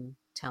anyone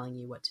telling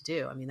you what to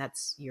do.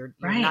 That's you're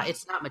right. Not,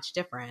 it's not much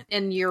different.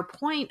 And your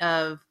point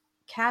of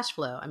cash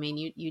flow,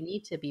 you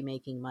need to be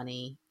making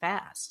money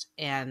fast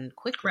and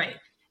quickly. Right.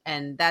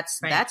 And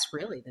that's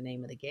really the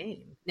name of the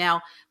game.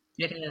 Now,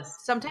 it is.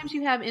 Sometimes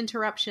you have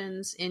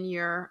interruptions in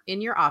your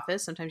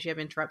office. Sometimes you have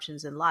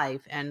interruptions in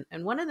life. And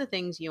one of the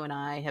things you and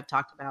I have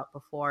talked about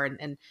before,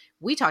 and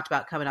we talked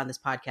about coming on this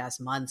podcast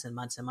months and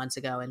months and months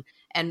ago.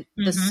 And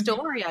the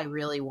story I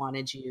really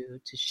wanted you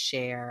to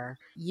share,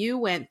 you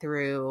went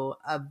through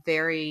a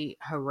very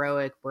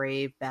heroic,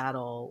 brave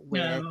battle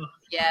with,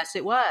 yes,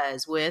 it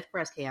was, with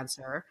breast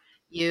cancer.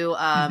 You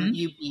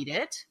beat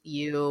it.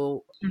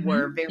 You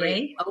were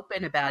very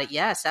open about it.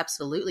 Yes,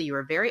 absolutely. You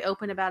were very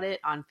open about it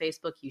on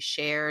Facebook. You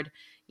shared,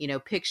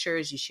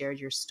 pictures. You shared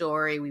your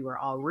story. We were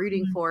all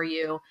rooting for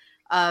you.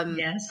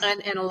 Yes.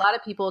 And a lot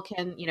of people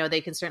can,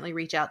 they can certainly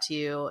reach out to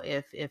you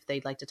if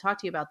they'd like to talk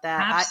to you about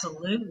that.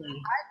 Absolutely.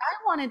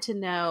 I wanted to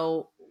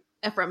know,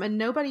 Ephraim, and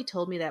nobody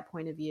told me that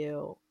point of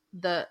view.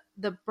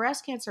 The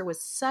breast cancer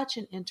was such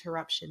an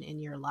interruption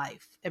in your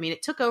life.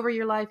 It took over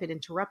your life. It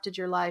interrupted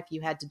your life. You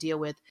had to deal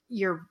with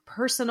your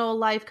personal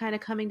life kind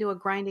of coming to a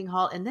grinding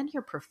halt. And then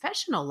your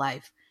professional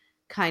life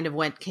kind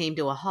of came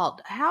to a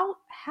halt. How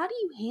do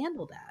you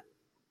handle that?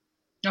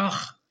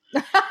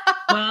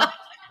 Well,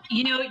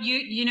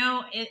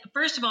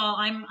 first of all,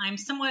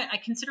 I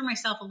consider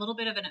myself a little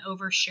bit of an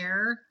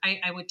oversharer.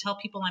 I would tell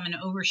people I'm an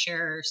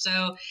oversharer.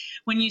 So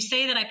when you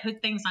say that I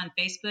put things on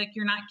Facebook,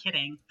 you're not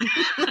kidding.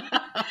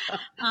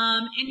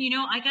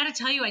 And I got to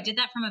tell you, I did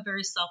that from a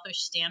very selfish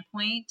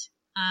standpoint,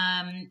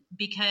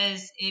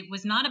 because it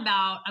was not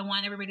about, I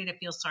want everybody to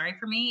feel sorry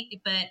for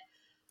me, but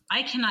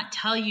I cannot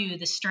tell you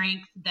the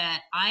strength that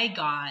I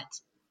got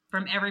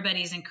from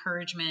everybody's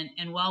encouragement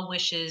and well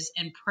wishes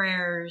and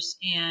prayers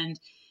and,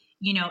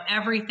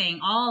 everything,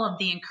 all of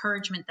the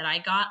encouragement that I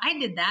got. I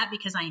did that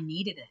because I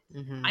needed it.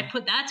 Mm-hmm.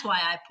 That's why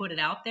I put it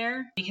out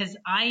there, because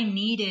I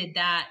needed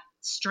that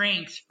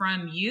strength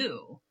from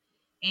you.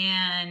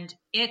 And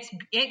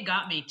it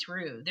got me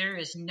through. There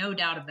is no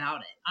doubt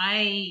about it.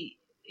 I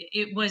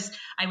was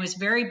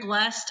very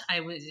blessed.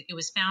 It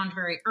was found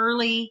very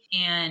early,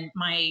 and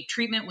my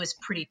treatment was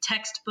pretty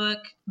textbook,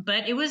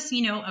 but it was,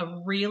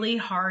 a really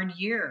hard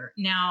year.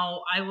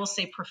 Now, I will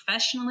say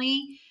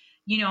professionally,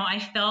 I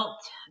felt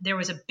there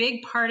was a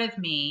big part of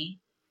me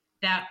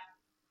that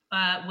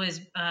I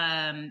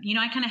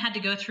kind of had to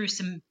go through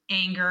some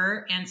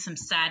anger and some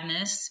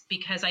sadness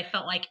because I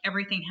felt like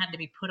everything had to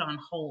be put on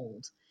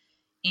hold.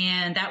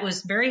 And that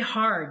was very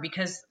hard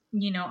because,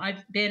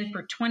 I've been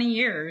for 20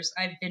 years,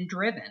 I've been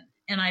driven,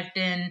 and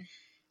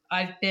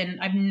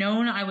I've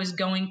known I was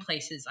going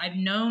places. I've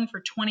known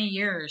for 20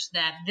 years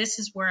that this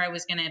is where I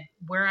was going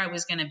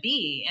to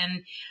be.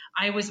 And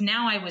I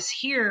was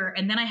here,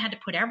 and then I had to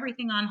put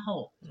everything on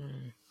hold.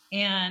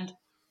 And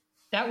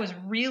that was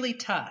really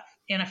tough.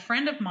 And a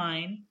friend of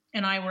mine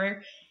and I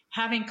were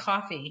having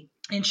coffee,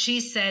 and she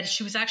said,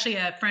 she was actually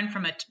a friend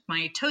from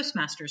my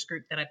Toastmasters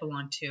group that I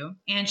belong to.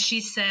 And she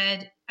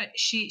said,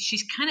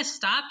 she's kind of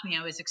stopped me.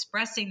 I was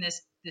expressing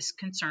this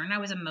concern. I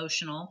was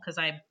emotional because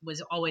I was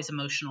always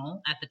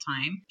emotional at the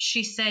time.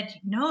 She said,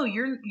 no,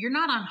 you're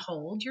not on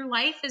hold. Your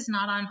life is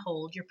not on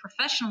hold. Your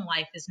professional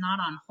life is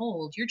not on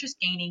hold. You're just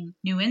gaining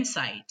new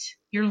insight.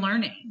 You're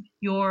learning.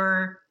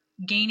 You're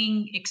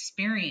gaining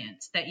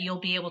experience that you'll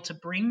be able to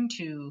bring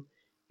to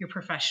your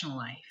professional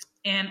life.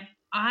 And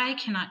I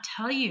cannot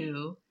tell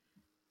you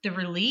the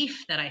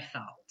relief that I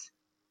felt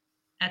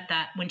at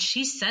that. When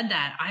she said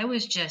that, I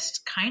was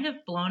just kind of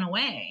blown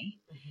away.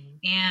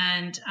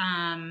 And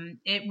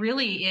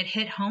it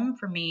hit home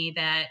for me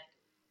that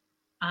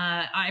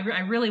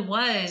I really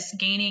was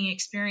gaining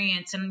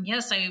experience. And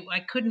yes, I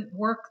couldn't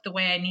work the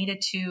way I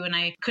needed to, and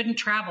I couldn't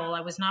travel.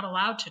 I was not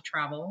allowed to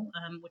travel,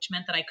 which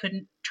meant that I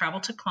couldn't travel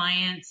to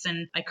clients,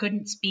 and I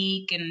couldn't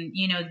speak and,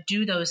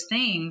 do those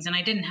things. And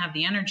I didn't have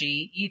the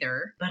energy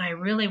either, but I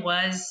really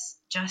was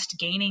just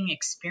gaining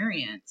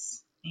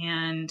experience.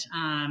 And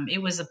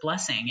it was a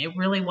blessing. It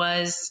really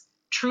was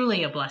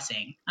truly a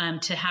blessing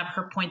to have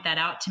her point that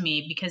out to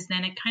me, because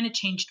then it kind of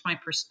changed my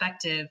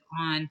perspective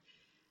on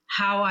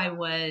how I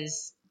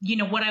was,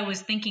 what I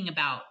was thinking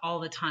about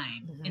all the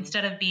time.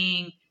 Instead of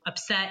being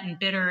upset and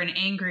bitter and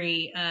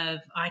angry of,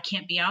 I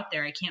can't be out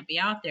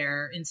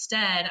there.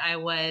 Instead, I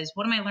was,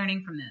 what am I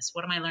learning from this?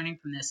 What am I learning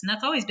from this? And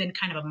that's always been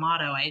kind of a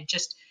motto. I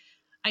just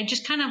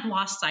kind of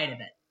lost sight of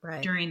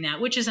it during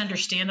that, which is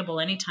understandable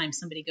anytime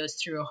somebody goes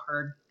through a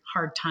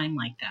hard time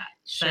like that.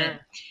 Sure.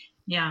 But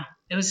yeah,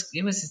 it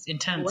was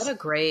intense. What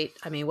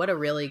a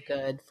really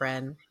good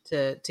friend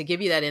to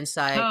give you that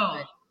insight. Oh.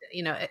 But,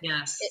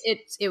 yes.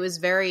 It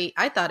was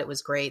I thought it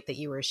was great that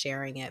you were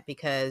sharing it,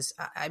 because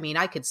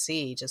I could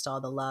see just all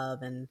the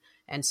love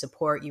and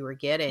support you were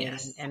getting.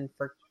 Yes. And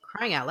for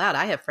crying out loud,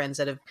 I have friends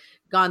that have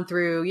gone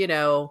through,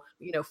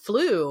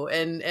 flu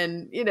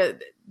and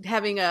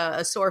having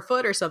a sore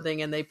foot or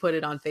something, and they put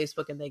it on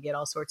Facebook and they get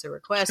all sorts of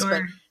requests.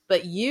 Sure.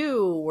 But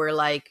you were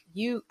like,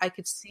 I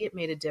could see it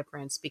made a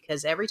difference,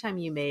 because every time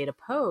you made a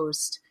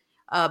post,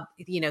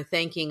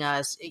 thanking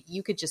us,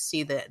 you could just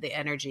see the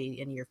energy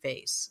in your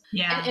face.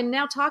 Yeah. And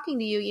now talking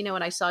to you,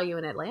 when I saw you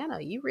in Atlanta,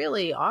 you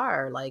really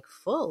are like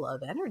full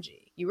of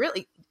energy.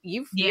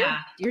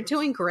 You're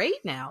doing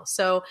great now.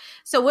 So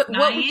what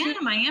I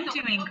am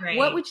doing great.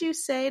 What would you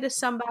say to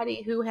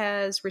somebody who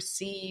has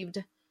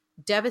received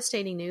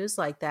devastating news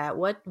like that?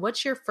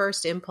 What's your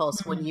first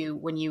impulse when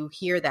you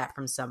hear that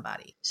from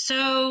somebody?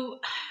 So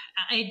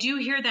I do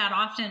hear that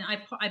often.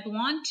 I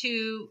belong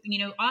to,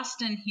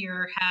 Austin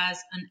here has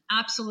an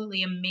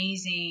absolutely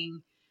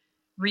amazing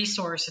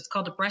resource. It's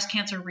called the Breast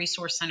Cancer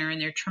Resource Center,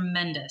 and they're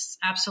tremendous,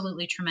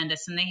 absolutely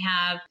tremendous. And they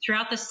have,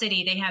 throughout the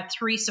city, they have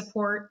 3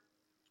 support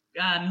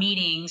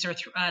meetings or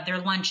their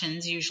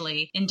luncheons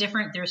usually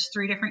there's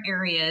 3 different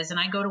areas, and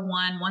I go to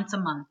one once a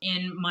month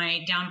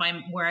down by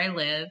where I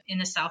live in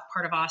the south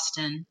part of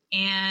Austin.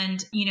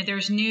 And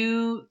there's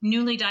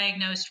newly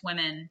diagnosed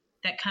women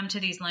that come to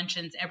these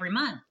luncheons every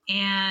month,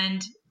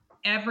 and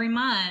every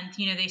month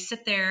they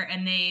sit there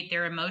and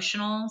they're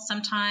emotional.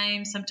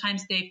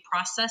 Sometimes they've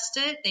processed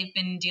it, they've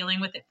been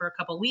dealing with it for a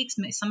couple of weeks.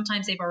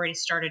 Sometimes they've already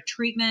started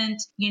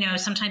treatment,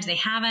 sometimes they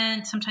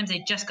haven't, sometimes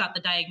they just got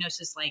the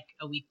diagnosis like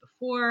a week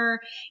before,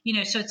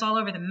 so it's all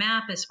over the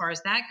map as far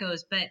as that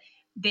goes. But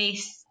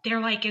they're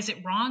like, is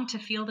it wrong to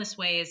feel this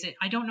way? Is it,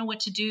 I don't know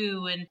what to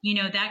do, and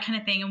that kind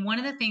of thing. And one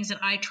of the things that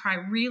I try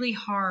really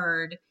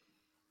hard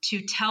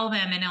to tell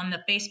them, and on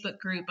the Facebook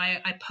group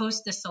I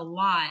post this a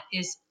lot,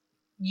 is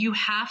you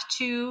have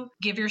to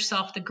give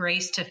yourself the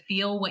grace to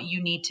feel what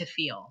you need to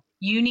feel.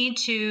 You need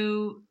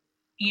to,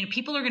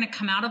 people are going to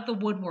come out of the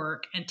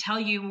woodwork and tell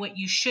you what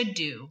you should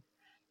do,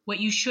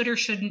 what you should or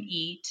shouldn't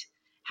eat,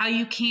 how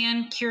you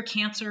can cure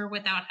cancer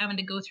without having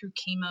to go through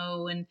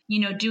chemo and, you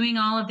know, doing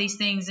all of these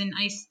things. And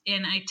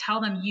I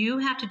tell them, you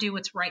have to do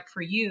what's right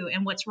for you,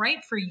 and what's right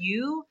for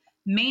you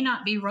may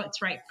not be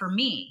what's right for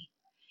me,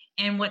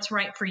 and what's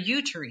right for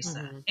you,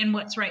 Teresa, and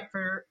what's right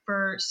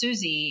for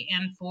Susie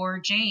and for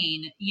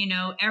Jane. You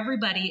know,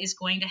 everybody is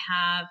going to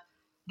have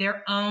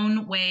their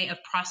own way of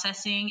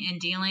processing and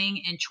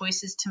dealing and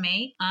choices to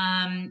make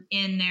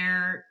in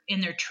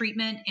their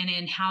treatment and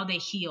in how they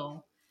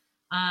heal.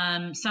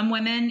 Some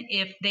women,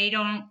 if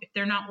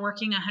they're not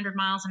working 100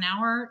 miles an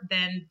hour,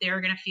 then they're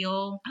going to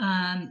feel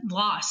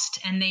lost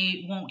and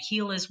they won't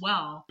heal as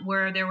well.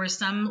 Where there were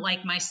some,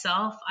 like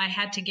myself, I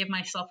had to give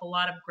myself a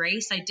lot of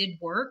grace. I did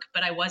work,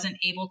 but I wasn't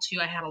able to.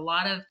 I had a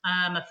lot of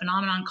a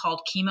phenomenon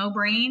called chemo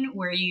brain,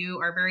 where you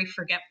are very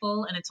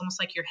forgetful and it's almost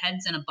like your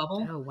head's in a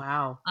bubble. Oh,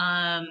 wow.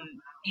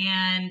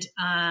 And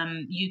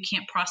you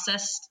can't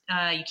process,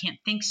 you can't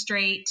think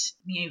straight,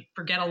 you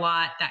forget a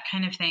lot, that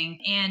kind of thing.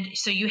 And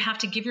so you have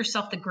to give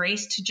yourself the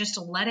grace to just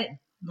let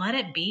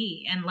it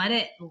be, and let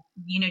it,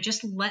 you know,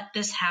 just let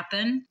this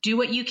happen. Do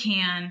what you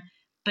can,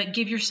 but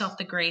give yourself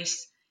the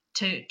grace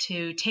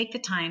to take the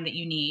time that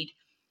you need,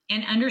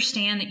 and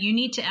understand that you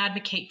need to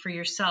advocate for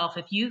yourself.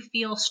 If you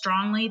feel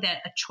strongly that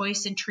a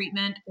choice in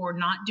treatment or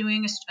not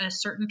doing a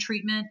certain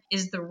treatment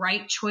is the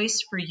right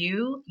choice for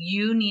you,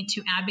 you need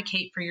to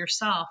advocate for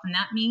yourself. And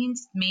that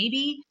means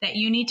maybe that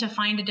you need to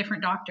find a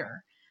different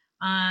doctor.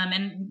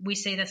 And we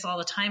say this all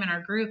the time in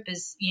our group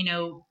is, you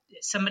know,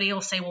 somebody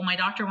will say, well, my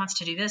doctor wants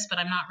to do this, but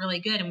I'm not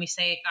really good. And we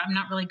say, I'm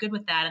not really good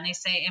with that. And they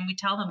say, and we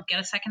tell them, get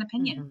a second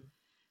opinion.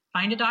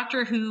 Find a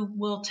doctor who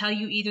will tell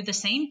you either the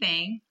same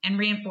thing and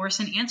reinforce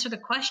and answer the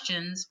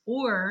questions,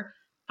 or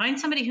find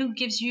somebody who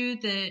gives you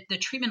the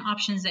treatment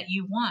options that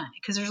you want.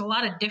 Because there's a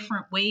lot of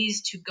different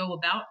ways to go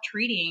about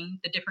treating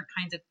the different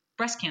kinds of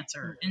breast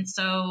cancer. And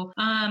so,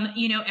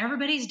 you know,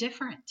 everybody's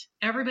different.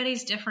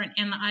 Everybody's different.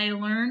 And I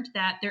learned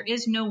that there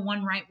is no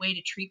one right way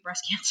to treat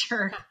breast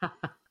cancer.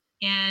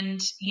 And,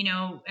 you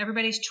know,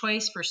 everybody's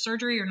choice for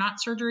surgery or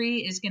not surgery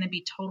is going to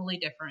be totally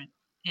different.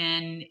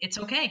 And it's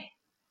okay.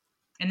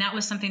 And that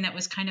was something that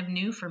was kind of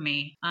new for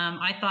me.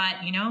 I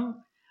thought, you know,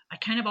 I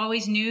kind of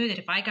always knew that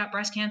if I got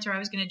breast cancer, I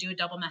was going to do a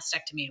double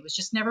mastectomy. It was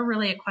just never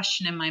really a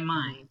question in my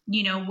mind,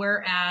 you know,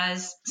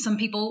 whereas some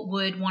people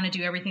would want to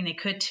do everything they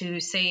could to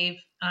save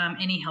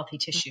any healthy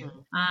tissue.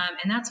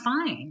 And that's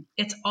fine.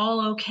 It's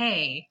all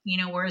okay. You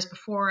know, whereas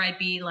before I'd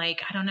be like,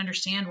 I don't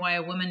understand why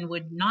a woman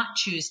would not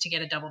choose to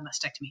get a double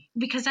mastectomy,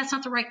 because that's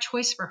not the right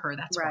choice for her.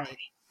 That's right.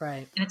 why.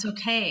 Right. And it's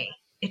okay.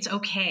 It's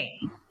okay.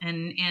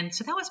 And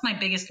so that was my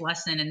biggest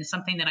lesson, and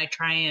something that I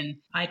try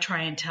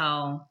and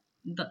tell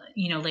the,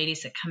 you know,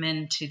 ladies that come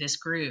into this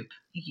group.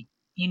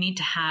 You need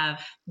to have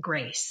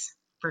grace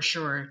for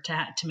sure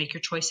to make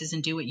your choices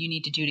and do what you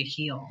need to do to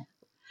heal.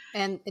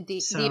 And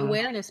the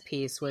awareness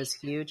piece was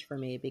huge for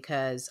me,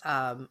 because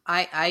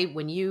I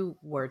when you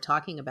were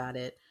talking about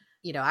it,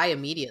 you know, I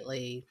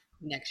immediately,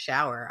 next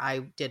shower,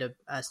 I did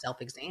a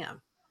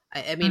self-exam.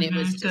 I mean, it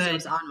was just, it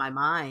was on my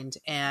mind.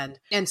 And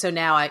so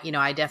now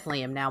I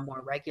definitely am now more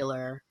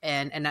regular.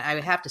 And I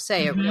have to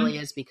say, it really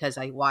is because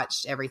I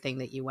watched everything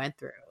that you went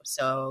through.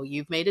 So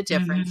you've made a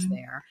difference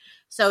there.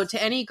 So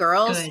to any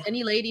girls,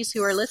 any ladies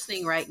who are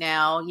listening right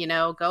now, you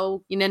know,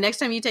 go, you know, next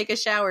time you take a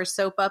shower,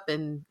 soap up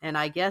and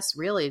I guess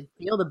really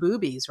feel the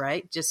boobies,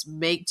 right? Just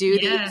do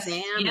the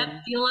exam. Yeah,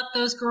 feel up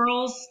those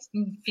girls,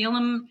 feel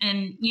them.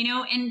 And, you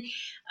know, and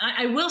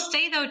I will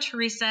say though,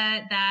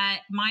 Teresa, that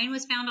mine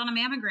was found on a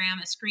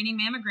mammogram, a screening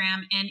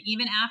mammogram. And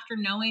even after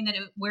knowing that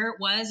where it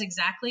was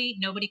exactly,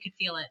 nobody could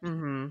feel it.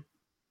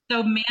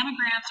 So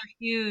mammograms are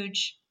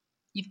huge.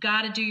 You've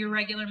got to do your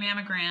regular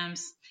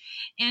mammograms.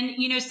 And,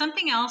 you know,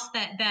 something else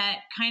that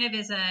kind of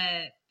is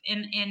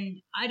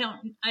and I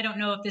don't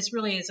know if this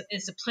really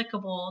is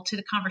applicable to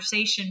the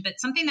conversation, but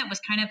something that was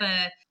kind of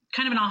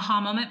an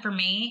aha moment for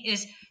me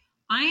is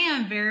I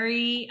am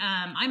very,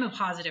 I'm a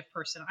positive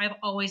person. I've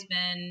always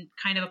been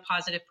kind of a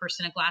positive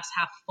person, a glass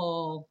half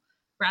full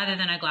rather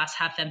than a glass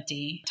half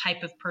empty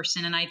type of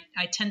person. And I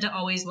tend to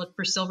always look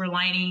for silver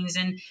linings.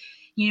 And,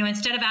 you know,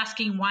 instead of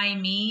asking why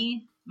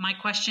me, my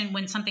question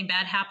when something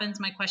bad happens,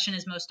 my question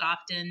is most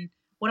often,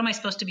 what am I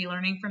supposed to be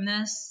learning from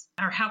this?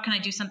 Or how can I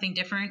do something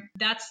different?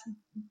 That's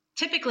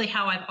typically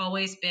how I've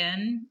always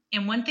been.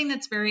 And one thing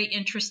that's very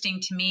interesting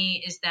to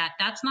me is that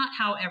that's not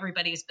how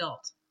everybody is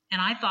built.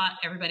 And I thought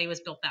everybody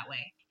was built that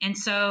way. And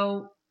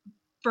so,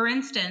 for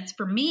instance,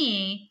 for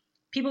me,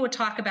 people would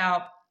talk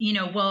about, you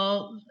know,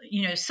 well,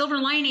 you know, silver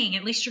lining,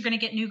 at least you're going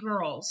to get new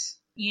girls.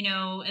 You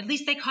know, at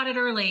least they caught it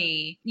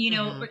early, you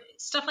know,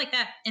 stuff like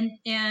that.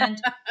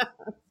 And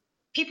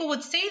people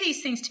would say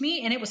these things to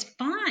me and it was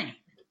fine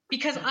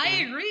because I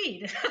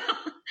agreed.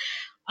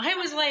 I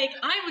was like,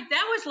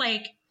 that was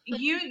like,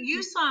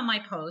 you saw my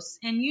posts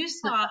and you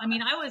saw, I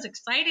mean, I was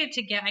excited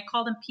I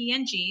called them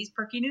PNGs,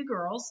 Perky New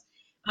Girls.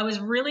 I was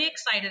really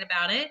excited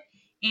about it.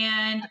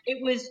 And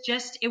it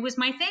was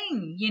my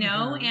thing, you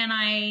know, and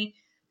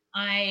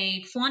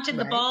I flaunted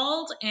the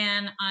bald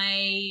and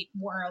I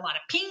wore a lot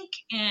of pink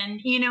and,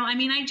 you know, I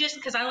mean,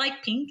 cause I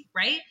like pink,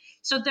 right?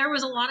 So there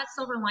was a lot of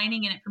silver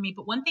lining in it for me.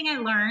 But one thing I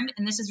learned,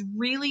 and this is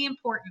really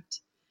important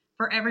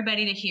for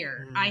everybody to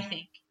hear, I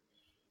think,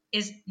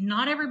 is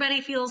not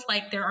everybody feels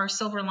like there are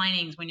silver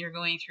linings when you're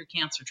going through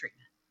cancer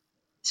treatment.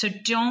 So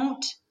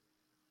don't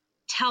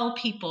tell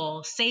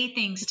people, say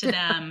things to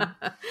them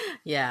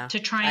to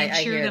try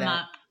and cheer them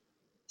up,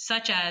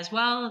 such as,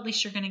 well, at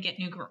least you're going to get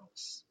new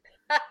girls.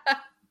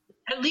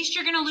 At least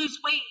you're going to lose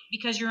weight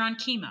because you're on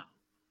chemo,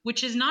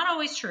 which is not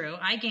always true.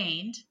 I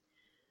gained.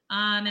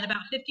 And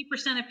about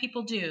 50% of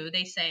people do,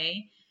 they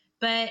say.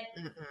 But,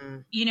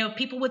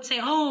 people would say,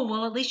 oh,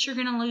 well, at least you're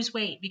going to lose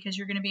weight because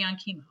you're going to be on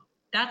chemo.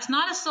 That's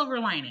not a silver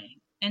lining.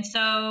 And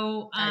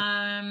so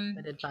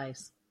good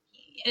advice.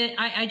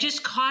 I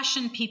just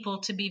caution people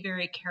to be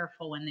very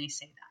careful when they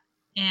say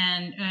that.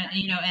 And,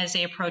 as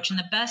they approach. And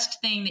the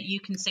best thing that you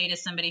can say to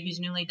somebody who's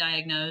newly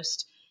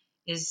diagnosed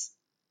is,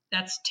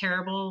 that's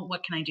terrible.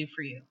 What can I do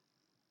for you?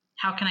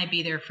 How can I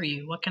be there for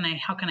you?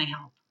 How can I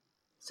help?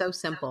 So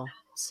simple.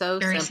 So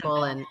Very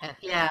simple. And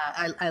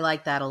I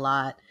like that a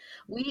lot.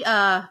 We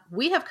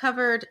have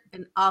covered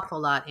an awful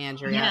lot,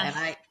 Andrea, and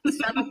I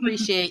so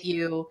appreciate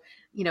you,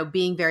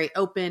 being very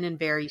open and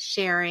very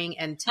sharing,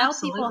 and tell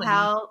people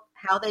how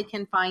they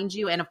can find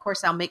you. And of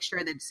course, I'll make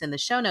sure that it's in the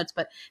show notes,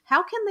 but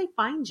how can they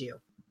find you?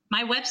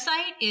 My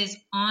website is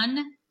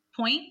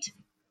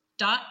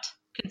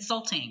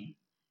onpoint.consulting.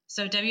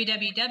 So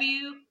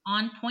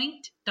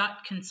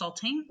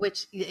www.onpoint.consulting.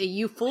 Which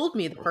you fooled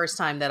me the first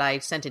time that I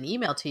sent an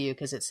email to you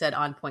because it said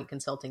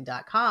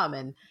onpointconsulting.com,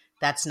 and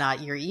that's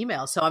not your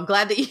email. So I'm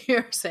glad that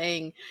you're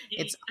saying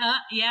it's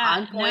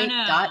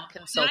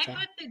onpoint.consulting.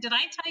 Did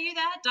I tell you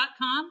that?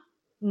 .com?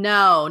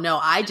 No,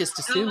 I just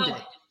assumed it.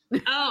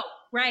 Oh,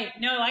 right.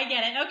 No, I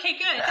get it. Okay,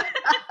 good.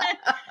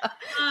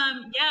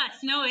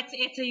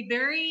 It's a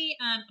very,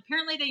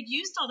 apparently they've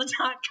used all the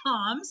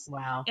 .coms.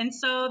 Wow. And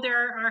so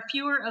there are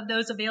fewer of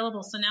those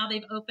available. So now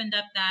they've opened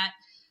up that,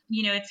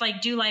 it's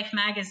like Do Life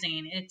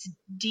magazine. It's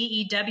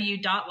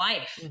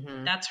dew.life.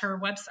 That's her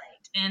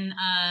website. And,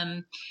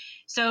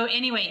 so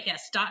anyway,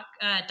 yes, dot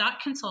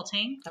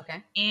consulting.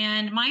 Okay.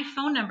 And my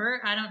phone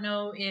number, I don't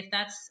know if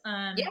that's,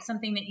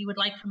 something that you would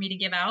like for me to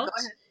give out. Go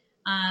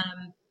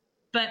ahead.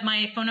 But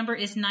my phone number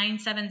is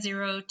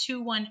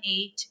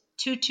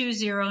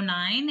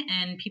 970-218-2209,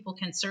 and people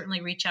can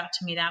certainly reach out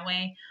to me that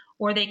way,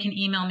 or they can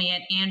email me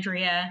at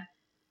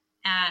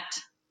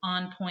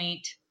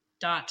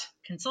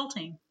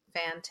andrea@onpoint.consulting.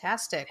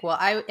 Fantastic. Well,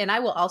 I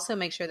will also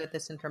make sure that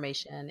this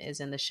information is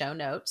in the show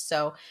notes.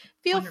 So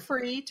feel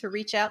free to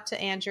reach out to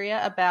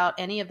Andrea about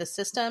any of the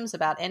systems,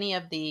 about any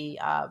of the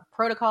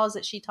protocols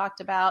that she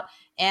talked about.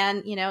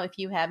 And, if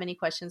you have any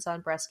questions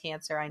on breast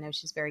cancer, I know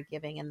she's very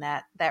giving in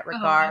that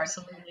regard. Oh,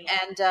 absolutely.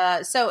 And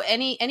so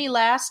any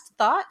last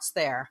thoughts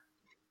there?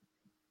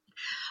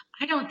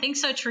 I don't think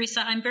so,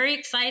 Teresa. I'm very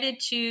excited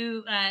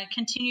to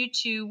continue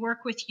to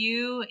work with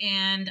you,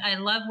 and I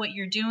love what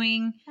you're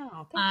doing.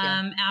 Oh,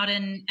 thank you. Out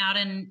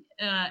in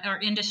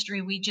our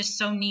industry. We just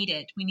so need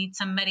it. We need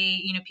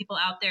somebody, people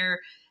out there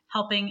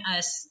helping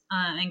us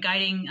and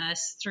guiding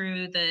us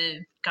through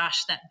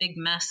that big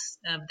mess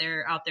out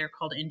there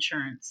called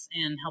insurance,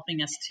 and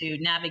helping us to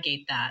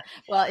navigate that.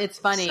 Well, it's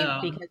funny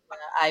because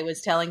I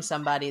was telling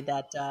somebody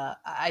that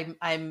I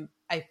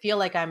feel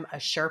like I'm a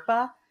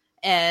Sherpa.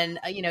 And,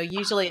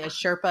 usually a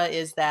Sherpa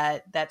is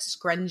that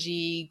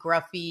scrungy,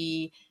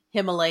 gruffy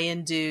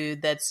Himalayan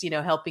dude that's,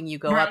 helping you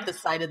go up the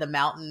side of the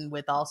mountain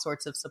with all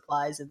sorts of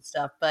supplies and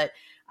stuff. But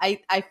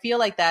I feel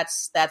like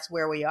that's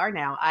where we are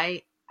now.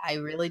 I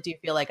really do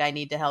feel like I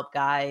need to help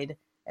guide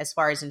as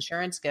far as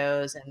insurance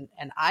goes.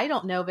 And I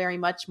don't know very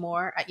much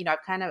more. I'm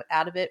kind of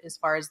out of it as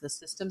far as the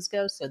systems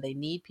go. So they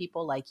need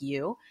people like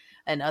you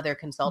and other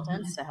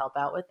consultants to help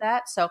out with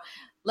that. So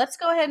let's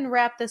go ahead and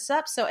wrap this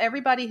up. So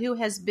everybody who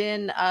has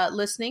been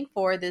listening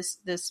for this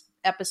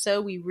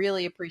episode, we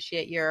really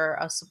appreciate your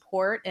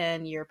support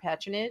and your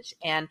patronage.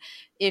 And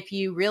if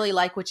you really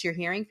like what you're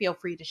hearing, feel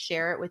free to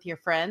share it with your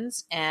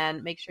friends,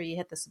 and make sure you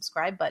hit the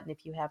subscribe button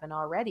if you haven't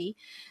already.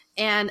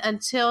 And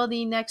until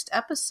the next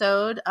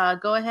episode,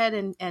 go ahead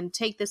and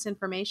take this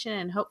information,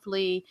 and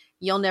hopefully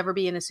you'll never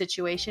be in a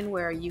situation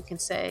where you can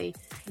say,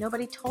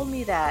 nobody told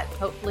me that.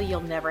 Hopefully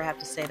you'll never have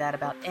to say that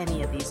about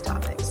any of these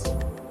topics.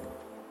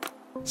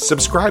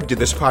 Subscribe to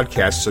this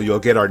podcast so you'll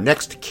get our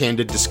next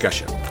candid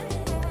discussion.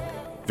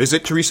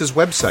 Visit Teresa's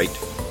website,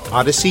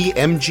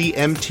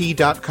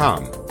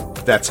 odysseymgmt.com.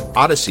 That's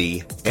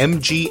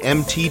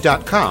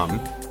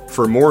odysseymgmt.com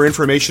for more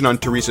information on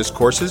Teresa's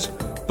courses,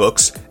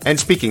 books, and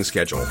speaking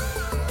schedule.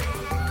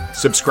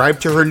 Subscribe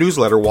to her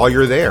newsletter while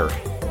you're there.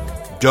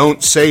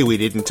 Don't say we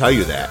didn't tell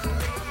you that.